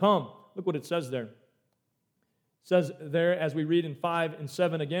overcome. Look what it says there. It says there, as we read in 5 and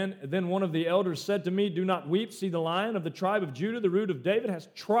 7 again, then one of the elders said to me, do not weep. See, the Lion of the tribe of Judah, the root of David, has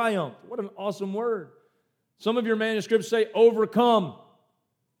triumphed. What an awesome word. Some of your manuscripts say overcome.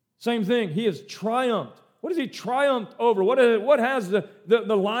 Same thing. He has triumphed. What has he triumphed over? What has the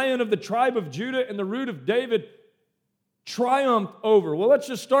Lion of the tribe of Judah and the root of David triumphed over? Well, let's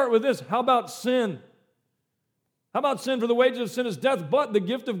just start with this. How about sin? How about sin? For the wages of sin is death, but the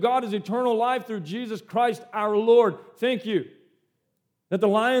gift of God is eternal life through Jesus Christ our Lord. Thank you. That the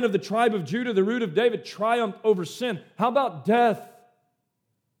Lion of the tribe of Judah, the root of David, triumphed over sin. How about death?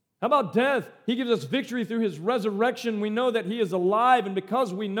 How about death? He gives us victory through his resurrection. We know that he is alive, and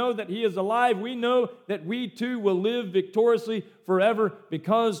because we know that he is alive, we know that we too will live victoriously forever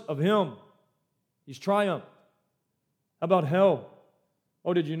because of him. He's triumphed. How about hell?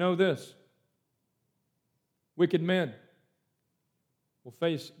 Oh, did you know this? Wicked men will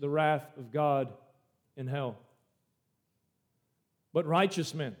face the wrath of God in hell. But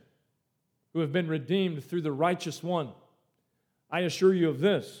righteous men who have been redeemed through the righteous one, I assure you of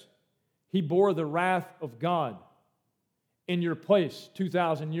this. He bore the wrath of God in your place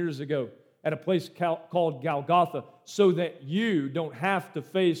 2,000 years ago at a place called Golgotha so that you don't have to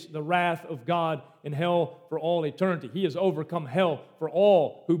face the wrath of God in hell for all eternity. He has overcome hell for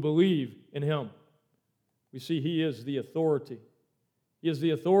all who believe in him. We see he is the authority He is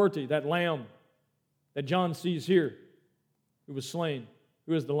the authority, that lamb that John sees here, who was slain,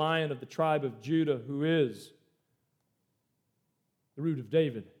 who is the Lion of the tribe of Judah, who is the root of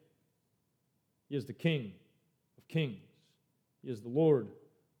David. He is the King of kings. He is the Lord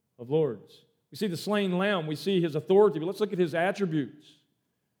of lords. We see the slain lamb, we see his authority, but let's look at his attributes.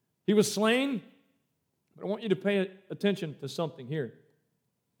 He was slain, but I want you to pay attention to something here.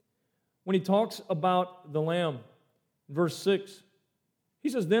 When he talks about the lamb, in verse 6, he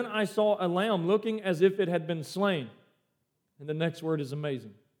says, "Then I saw a lamb looking as if it had been slain." And the next word is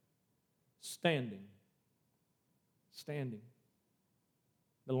amazing. Standing. Standing.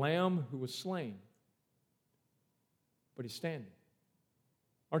 The lamb who was slain, but he's standing.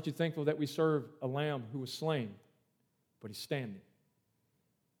 Aren't you thankful that we serve a lamb who was slain, but he's standing?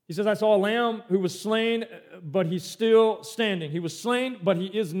 He says, "I saw a lamb who was slain, but he's still standing." He was slain, but he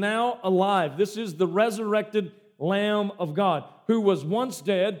is now alive. This is the resurrected Lamb of God, who was once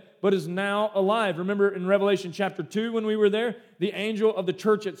dead, but is now alive. Remember in Revelation chapter 2 when we were there, the angel of the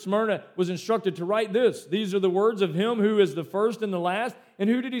church at Smyrna was instructed to write this. These are the words of him who is the first and the last. And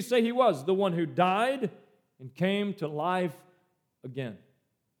who did he say he was? The one who died and came to life again.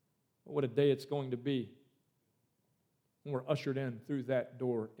 What a day it's going to be when we're ushered in through that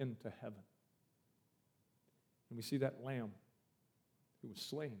door into heaven. And we see that lamb who was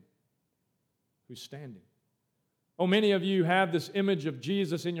slain, who's standing. Oh, many of you have this image of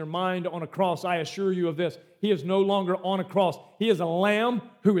Jesus in your mind on a cross. I assure you of this. He is no longer on a cross. He is a lamb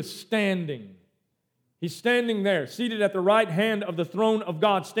who is standing. He's standing there, seated at the right hand of the throne of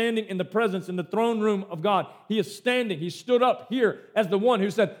God, standing in the presence in the throne room of God. He is standing. He stood up here as the one who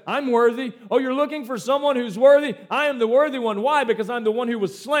said, "I'm worthy." Oh, you're looking for someone who's worthy? I am the worthy one. Why? Because I'm the one who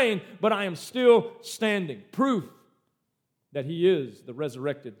was slain, but I am still standing. Proof that he is the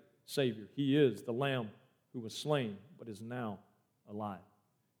resurrected Savior. He is the lamb who was slain, but is now alive.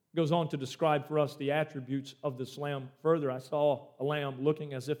 It goes on to describe for us the attributes of this lamb further. I saw a lamb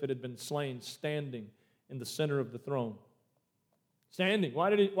looking as if it had been slain, standing in the center of the throne. Standing.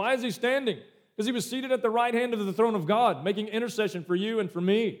 Why is he standing? Because he was seated at the right hand of the throne of God, making intercession for you and for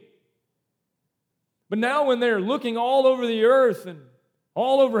me. But now when they're looking all over the earth and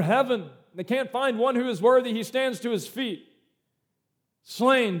all over heaven, and they can't find one who is worthy, he stands to his feet.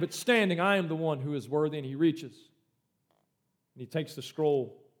 Slain, but standing. "I am the one who is worthy," and he reaches. And he takes the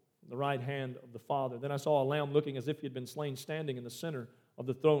scroll in the right hand of the Father. Then I saw a lamb looking as if he had been slain, standing in the center of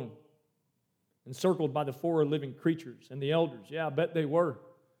the throne, encircled by the 4 living creatures and the elders. Yeah, I bet they were.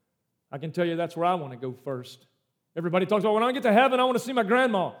 I can tell you that's where I want to go first. Everybody talks about, when I get to heaven, I want to see my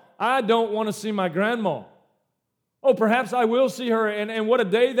grandma. I don't want to see my grandma. Oh, perhaps I will see her, and what a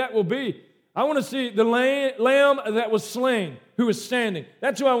day that will be. I want to see the lamb that was slain, who is standing.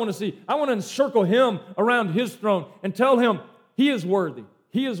 That's who I want to see. I want to encircle him around his throne and tell him he is worthy.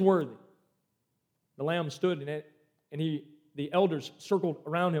 He is worthy. The lamb stood in it, and the elders circled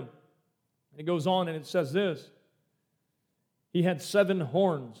around him. And it goes on and it says this: he had 7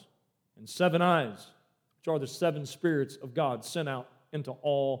 horns and 7 eyes, which are the 7 spirits of God sent out into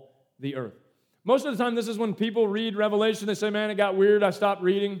all the earth. Most of the time, this is when people read Revelation, they say, "Man, it got weird. I stopped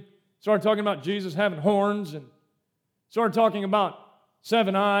reading." Started talking about Jesus having horns and started talking about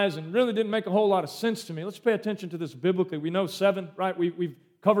 7 eyes, and really didn't make a whole lot of sense to me. Let's pay attention to this biblically. We know 7, right? We've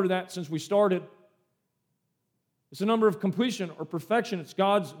covered that since we started. It's a number of completion or perfection. It's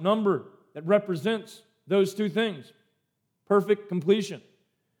God's number that represents those 2 things. Perfect completion.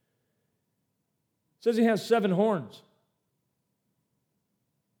 It says he has 7 horns.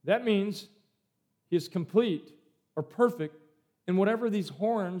 That means he is complete or perfect in whatever these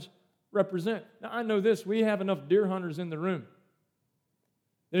horns represent. Now, I know this. We have enough deer hunters in the room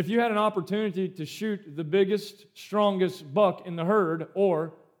that if you had an opportunity to shoot the biggest, strongest buck in the herd,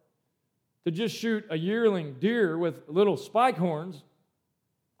 or to just shoot a yearling deer with little spike horns,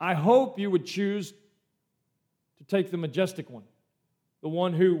 I hope you would choose to take the majestic one, the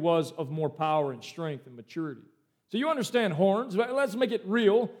one who was of more power and strength and maturity. So you understand horns. Let's make it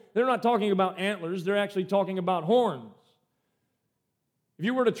real. They're not talking about antlers. They're actually talking about horns. If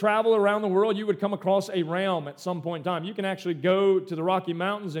you were to travel around the world, you would come across a ram at some point in time. You can actually go to the Rocky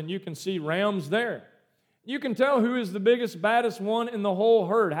Mountains and you can see rams there. You can tell who is the biggest, baddest one in the whole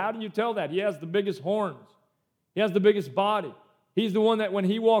herd. How do you tell that? He has the biggest horns. He has the biggest body. He's the one that when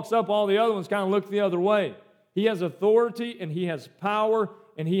he walks up, all the other ones kind of look the other way. He has authority and he has power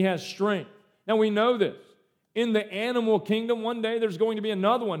and he has strength. Now we know this. In the animal kingdom, one day there's going to be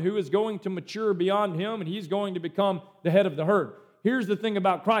another one who is going to mature beyond him, and he's going to become the head of the herd. Here's the thing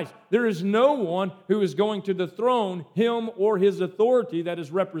about Christ. There is no one who is going to dethrone him or his authority that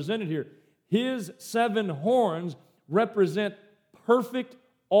is represented here. His 7 horns represent perfect,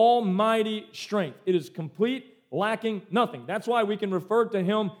 almighty strength. It is complete, lacking nothing. That's why we can refer to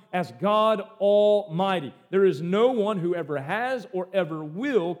him as God Almighty. There is no one who ever has or ever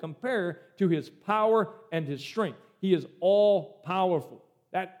will compare to his power and his strength. He is all powerful.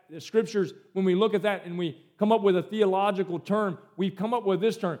 That the scriptures, when we look at that and we come up with a theological term, we've come up with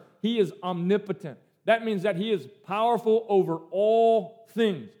this term. He is omnipotent. That means that he is powerful over all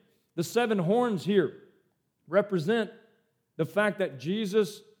things. The 7 horns here represent the fact that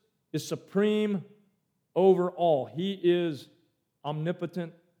Jesus is supreme over all. He is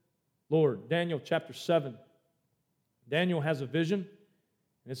omnipotent Lord. Daniel chapter 7. Daniel has a vision,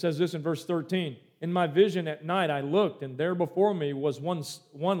 and it says this in verse 13. In my vision at night I looked, and there before me was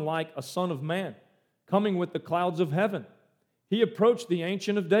one like a son of man, coming with the clouds of heaven. He approached the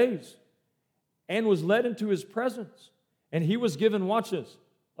Ancient of Days and was led into his presence. And he was given, watch this,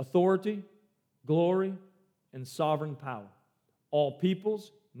 authority, glory, and sovereign power. All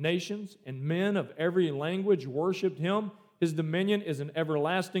peoples, nations, and men of every language worshiped him. His dominion is an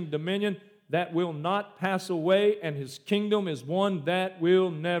everlasting dominion that will not pass away, and his kingdom is one that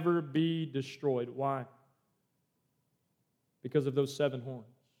will never be destroyed. Why? Because of those 7 horns.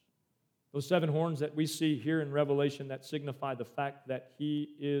 Those 7 horns that we see here in Revelation that signify the fact that he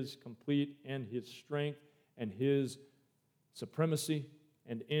is complete in his strength and his supremacy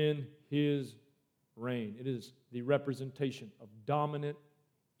and in his reign. It is the representation of dominant,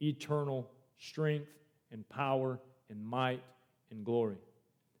 eternal strength and power and might and glory.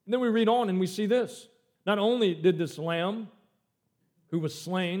 And then we read on and we see this. Not only did this Lamb who was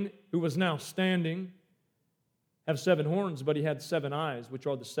slain, who was now standing, have 7 horns, but he had 7 eyes, which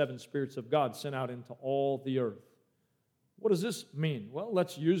are the 7 spirits of God sent out into all the earth. What does this mean? Well,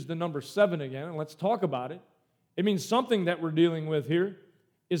 let's use the number 7 again and let's talk about it. It means something that we're dealing with here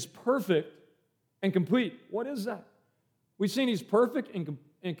is perfect and complete. What is that? We've seen he's perfect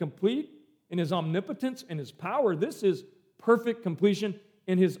and complete in his omnipotence and his power. This is perfect completion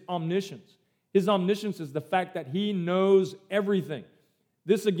in his omniscience. His omniscience is the fact that he knows everything.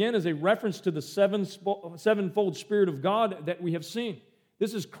 This, again, is a reference to the sevenfold Spirit of God that we have seen.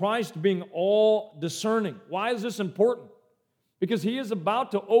 This is Christ being all-discerning. Why is this important? Because he is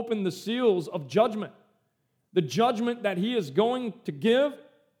about to open the seals of judgment. The judgment that he is going to give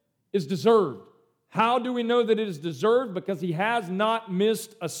is deserved. How do we know that it is deserved? Because he has not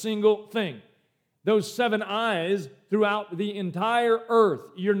missed a single thing. Those 7 eyes throughout the entire earth.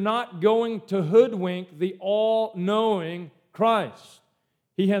 You're not going to hoodwink the all-knowing Christ.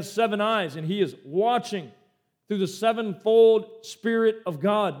 He has 7 eyes, and he is watching through the sevenfold Spirit of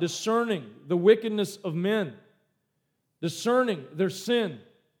God, discerning the wickedness of men, discerning their sin,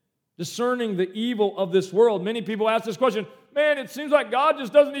 discerning the evil of this world. Many people ask this question, man, it seems like God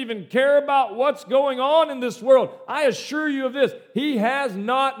just doesn't even care about what's going on in this world. I assure you of this, he has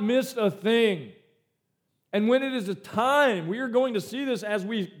not missed a thing. And when it is a time, we are going to see this as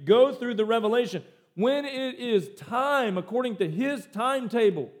we go through the Revelation, when it is time, according to his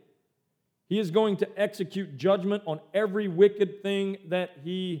timetable, he is going to execute judgment on every wicked thing that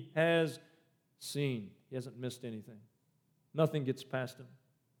he has seen. He hasn't missed anything. Nothing gets past him.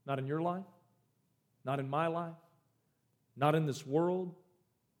 Not in your life, not in my life, not in this world,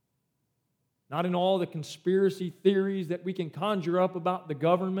 not in all the conspiracy theories that we can conjure up about the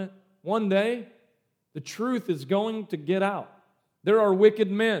government. One day, the truth is going to get out. There are wicked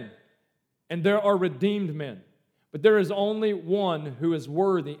men, and there are redeemed men. But there is only one who is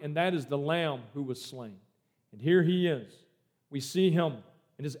worthy, and that is the Lamb who was slain. And here he is. We see him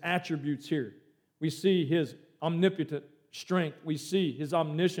and his attributes here. We see his omnipotent strength. We see his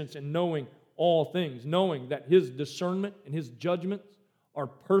omniscience in knowing all things, knowing that his discernment and his judgments are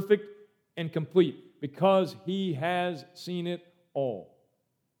perfect and complete because he has seen it all.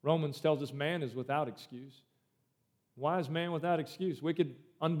 Romans tells us man is without excuse. Why is man without excuse? Wicked,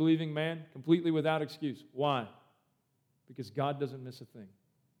 unbelieving man, completely without excuse. Why? Because God doesn't miss a thing.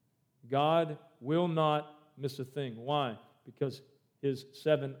 God will not miss a thing. Why? Because his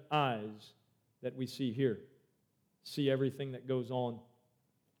 7 eyes that we see here see everything that goes on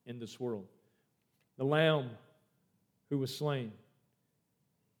in this world. The Lamb who was slain.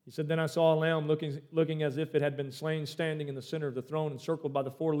 He said, then I saw a lamb looking as if it had been slain, standing in the center of the throne, encircled by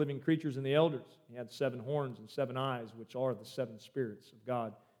the 4 living creatures and the elders. He had 7 horns and 7 eyes, which are the 7 spirits of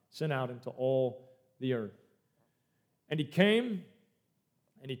God, sent out into all the earth. And he came,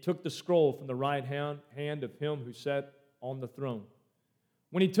 and he took the scroll from the right hand of him who sat on the throne.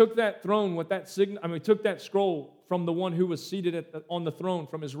 When he took that throne, he took that scroll from the one who was seated on the throne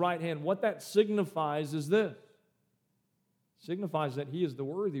from his right hand, what that signifies is this. Signifies that he is the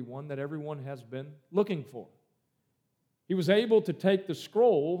worthy one that everyone has been looking for. He was able to take the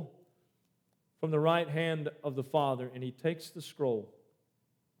scroll from the right hand of the Father, and he takes the scroll.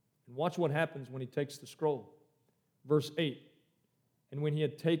 And watch what happens when he takes the scroll. Verse 8, and when he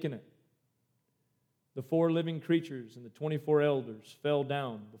had taken it, the 4 living creatures and the 24 elders fell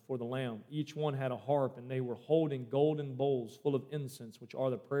down before the Lamb. Each one had a harp, and they were holding golden bowls full of incense, which are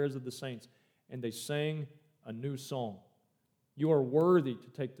the prayers of the saints. And they sang a new song. You are worthy to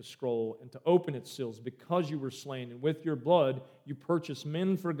take the scroll and to open its seals, because you were slain, and with your blood you purchased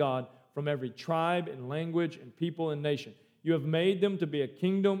men for God from every tribe and language and people and nation. You have made them to be a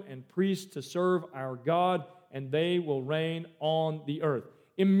kingdom and priests to serve our God, and they will reign on the earth.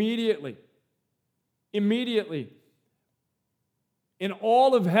 Immediately, in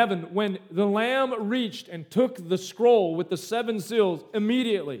all of heaven, when the Lamb reached and took the scroll with the 7 seals,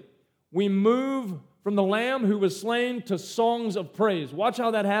 immediately we move from the Lamb who was slain to songs of praise. Watch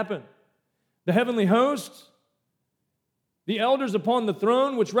how that happened. The heavenly hosts, the elders upon the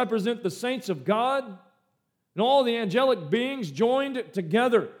throne, which represent the saints of God, and all the angelic beings joined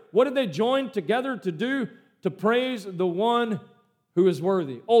together. What did they join together to do? To praise the one who is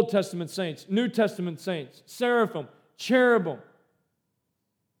worthy. Old Testament saints, New Testament saints, seraphim, cherubim,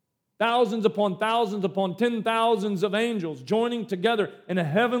 thousands upon 10,000s of angels joining together in a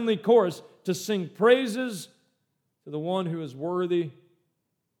heavenly chorus to sing praises to the one who is worthy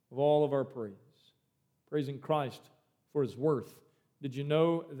of all of our praise. Praising Christ for his worth. Did you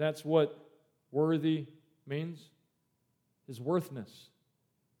know that's what worthy means? His worthness.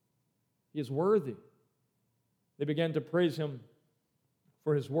 He is worthy. They began to praise him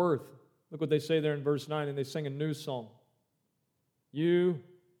for his worth. Look what they say there in verse 9, and they sing a new song. You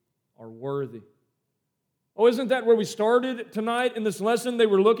are worthy. Oh, isn't that where we started tonight in this lesson? They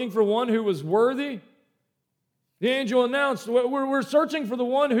were looking for one who was worthy. The angel announced, we're searching for the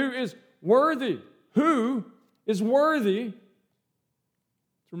one who is worthy. Who is worthy to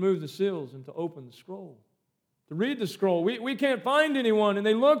remove the seals and to open the scroll? To read the scroll. We can't find anyone. And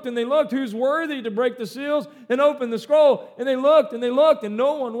they looked, who's worthy to break the seals and open the scroll. And they looked, and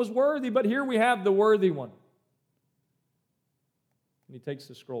no one was worthy. But here we have the worthy one. And he takes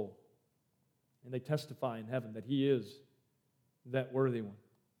the scroll. And they testify in heaven that he is that worthy one.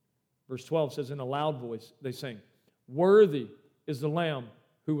 Verse 12 says, in a loud voice, they sing, worthy is the Lamb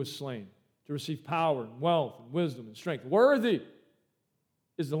who was slain to receive power and wealth and wisdom and strength. Worthy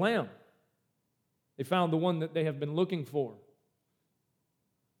is the Lamb. They found the one that they have been looking for.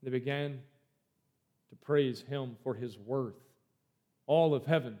 They began to praise him for his worth. All of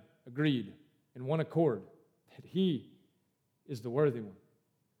heaven agreed in one accord that he is the worthy one.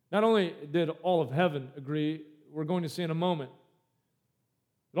 Not only did all of heaven agree, we're going to see in a moment,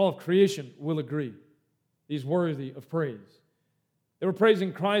 but all of creation will agree. He's worthy of praise. They were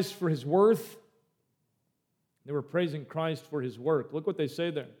praising Christ for his worth. They were praising Christ for his work. Look what they say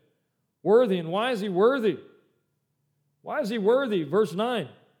there. Worthy, and why is he worthy? Why is he worthy? Verse 9.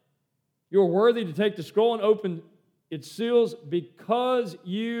 You are worthy to take the scroll and open its seals because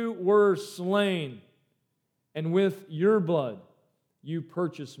you were slain, and with your blood you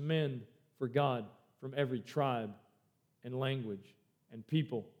purchased men for God from every tribe and language and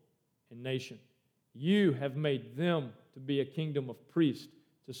people and nation. You have made them to be a kingdom of priests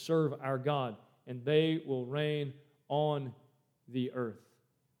to serve our God, and they will reign on the earth.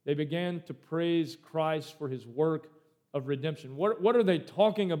 They began to praise Christ for his work of redemption. What are they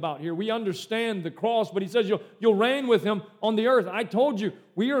talking about here? We understand the cross, but he says you'll reign with him on the earth. I told you,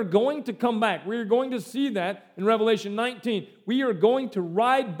 we are going to come back. We are going to see that in Revelation 19. We are going to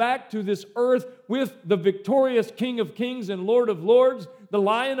ride back to this earth with the victorious King of Kings and Lord of Lords, the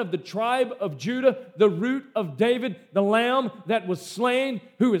Lion of the tribe of Judah, the Root of David, the Lamb that was slain,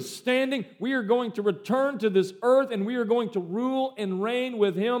 who is standing. We are going to return to this earth, and we are going to rule and reign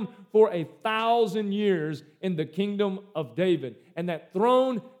with him for 1,000 years in the kingdom of David. And that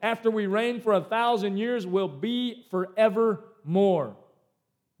throne, after we reign for 1,000 years, will be forevermore.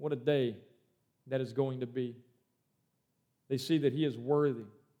 What a day that is going to be. They see that he is worthy,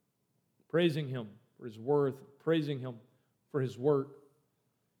 praising him for his worth, praising him for his work.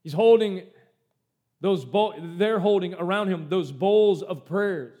 He's holding they're holding around him those bowls of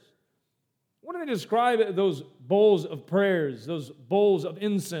prayers. What do they describe those bowls of prayers, those bowls of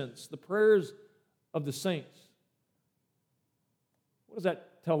incense, the prayers of the saints? What does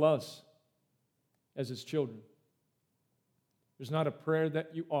that tell us as his children? There's not a prayer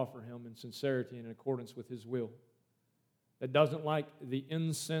that you offer him in sincerity and in accordance with his will that doesn't, like the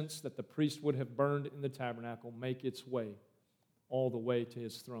incense that the priest would have burned in the tabernacle, make its way all the way to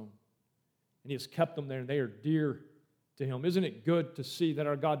his throne. And he has kept them there, and they are dear to Him. Isn't it good to see that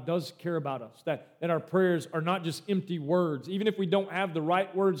our God does care about us, that our prayers are not just empty words? Even if we don't have the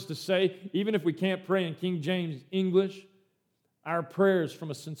right words to say, even if we can't pray in King James English, our prayers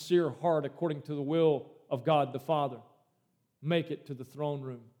from a sincere heart according to the will of God the Father make it to the throne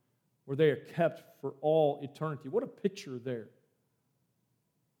room where they are kept for all eternity. What a picture there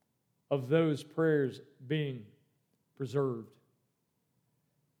of those prayers being preserved.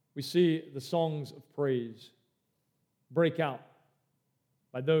 We see the songs of praise break out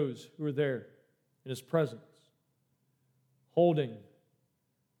by those who are there in His presence, holding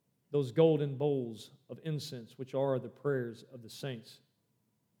those golden bowls of incense, which are the prayers of the saints,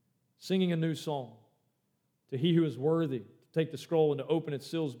 singing a new song to He who is worthy to take the scroll and to open its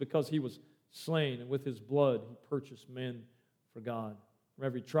seals, because He was slain, and with His blood He purchased men for God from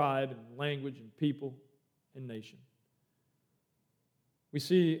every tribe and language and people and nation. We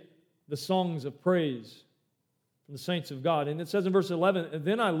see the songs of praise from the saints of God. And it says in verse 11, "And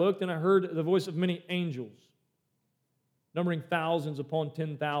then I looked and I heard the voice of many angels, numbering thousands upon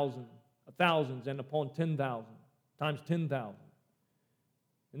 10,000, thousands and upon 10,000, times 10,000.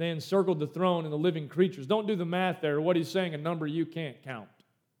 And they encircled the throne and the living creatures." Don't do the math there. What he's saying, a number you can't count.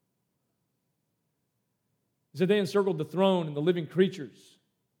 He said they encircled the throne and the living creatures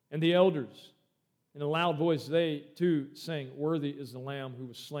and the elders. In a loud voice, they too sang, "Worthy is the Lamb who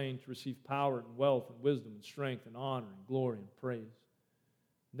was slain to receive power and wealth and wisdom and strength and honor and glory and praise."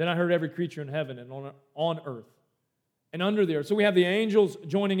 Then I heard every creature in heaven and on earth and under the earth. So we have the angels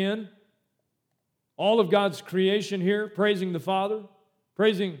joining in, all of God's creation here, praising the Father,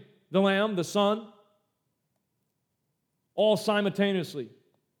 praising the Lamb, the Son, all simultaneously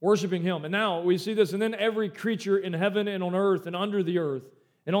worshiping Him. And now we see this, and then every creature in heaven and on earth and under the earth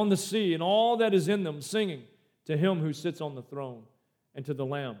and on the sea, and all that is in them, singing to Him who sits on the throne and to the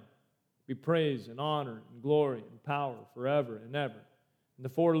Lamb be praise and honor and glory and power forever and ever. And the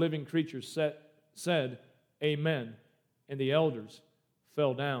four living creatures said, "Amen." And the elders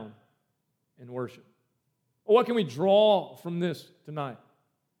fell down and worshiped. Well, what can we draw from this tonight?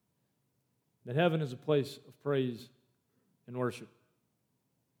 That heaven is a place of praise and worship.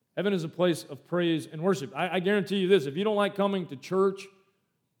 Heaven is a place of praise and worship. I guarantee you this, if you don't like coming to church,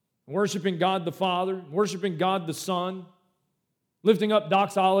 worshiping God the Father, worshiping God the Son, lifting up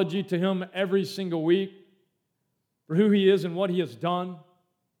doxology to Him every single week for who He is and what He has done,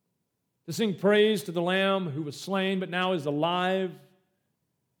 to sing praise to the Lamb who was slain but now is alive,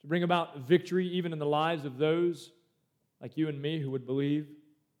 to bring about victory even in the lives of those like you and me who would believe.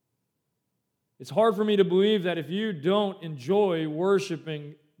 It's hard for me to believe that if you don't enjoy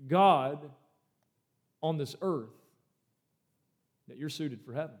worshiping God on this earth, that you're suited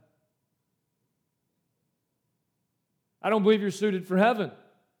for heaven. I don't believe you're suited for heaven.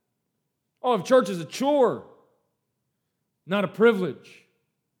 Oh, if church is a chore, not a privilege,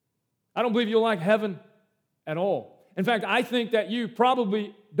 I don't believe you'll like heaven at all. In fact, I think that you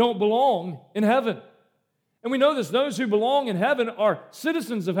probably don't belong in heaven. And we know this. Those who belong in heaven are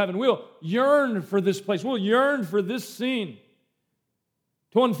citizens of heaven. We'll yearn for this place. We'll yearn for this scene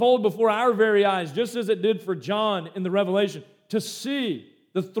to unfold before our very eyes, just as it did for John in the Revelation, to see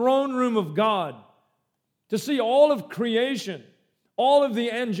the throne room of God, to see all of creation, all of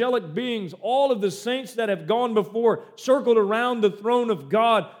the angelic beings, all of the saints that have gone before, circled around the throne of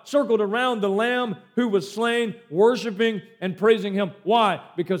God, circled around the Lamb who was slain, worshiping and praising Him.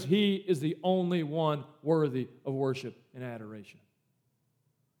 Why? Because He is the only one worthy of worship and adoration.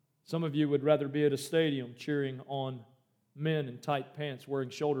 Some of you would rather be at a stadium cheering on men in tight pants wearing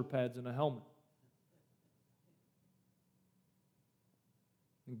shoulder pads and a helmet,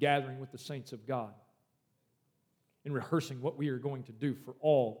 and gathering with the saints of God and rehearsing what we are going to do for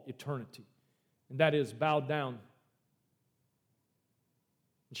all eternity. And that is bow down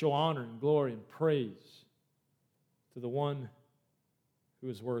and show honor and glory and praise to the one who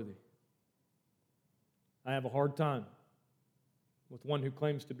is worthy. I have a hard time with one who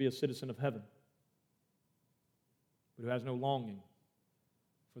claims to be a citizen of heaven, but who has no longing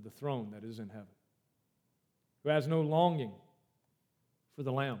for the throne that is in heaven, who has no longing for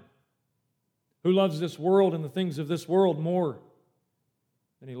the Lamb, who loves this world and the things of this world more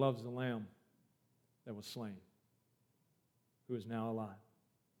than he loves the Lamb that was slain, who is now alive.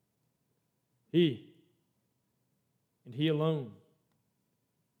 He, and He alone,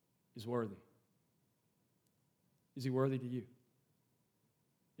 is worthy. Is He worthy to you?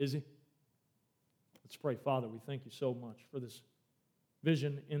 Is He? Let's pray. Father, we thank You so much for this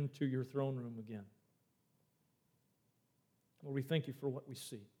vision into Your throne room again. Lord, we thank You for what we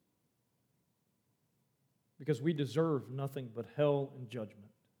see, because we deserve nothing but hell and judgment.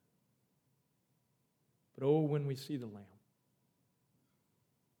 But oh, when we see the Lamb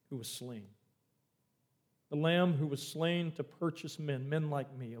who was slain, the Lamb who was slain to purchase men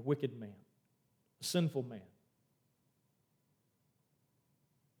like me, a wicked man, a sinful man.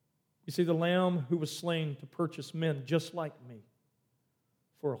 You see, the Lamb who was slain to purchase men just like me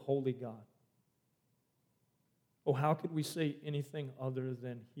for a holy God. Oh, how could we say anything other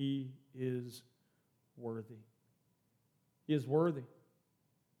than He is worthy? He is worthy.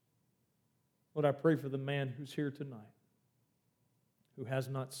 Lord, I pray for the man who's here tonight who has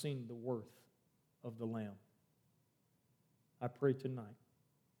not seen the worth of the Lamb. I pray tonight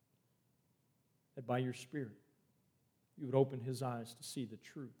that by your Spirit you would open his eyes to see the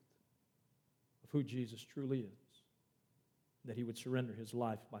truth of who Jesus truly is, that he would surrender his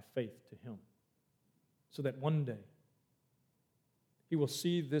life by faith to him, so that one day he will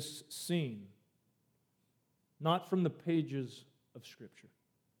see this scene not from the pages of Scripture,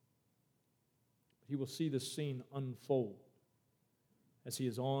 but he will see this scene unfold as he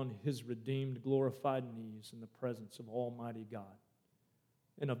is on his redeemed, glorified knees in the presence of Almighty God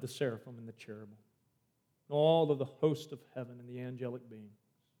and of the seraphim and the cherubim, and all of the host of heaven and the angelic beings,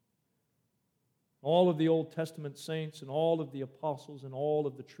 all of the Old Testament saints and all of the apostles and all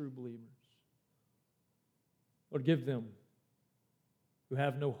of the true believers. Lord, give them who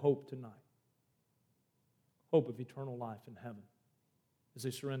have no hope tonight hope of eternal life in heaven as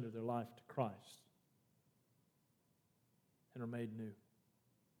they surrender their life to Christ and are made new.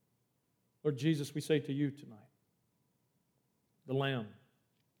 Lord Jesus, we say to you tonight, the Lamb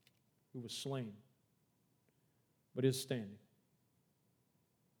who was slain but is standing,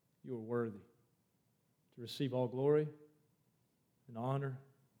 you are worthy to receive all glory and honor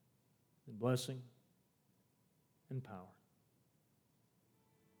and blessing and power.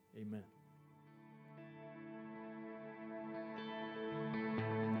 Amen.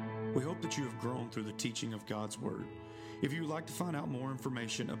 We hope that you have grown through the teaching of God's Word. If you would like to find out more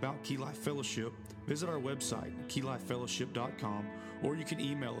information about Key Life Fellowship, visit our website, keylifefellowship.com, or you can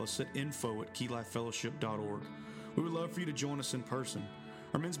email us at info@keylifefellowship.org. We would love for you to join us in person.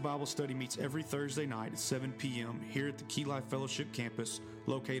 Our men's Bible study meets every Thursday night at 7 p.m. here at the Key Life Fellowship campus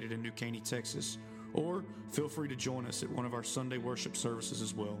located in New Caney, Texas. Or feel free to join us at one of our Sunday worship services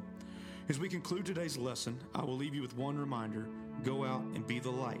as well. As we conclude today's lesson, I will leave you with one reminder: go out and be the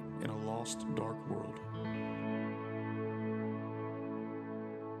light in a lost, dark world.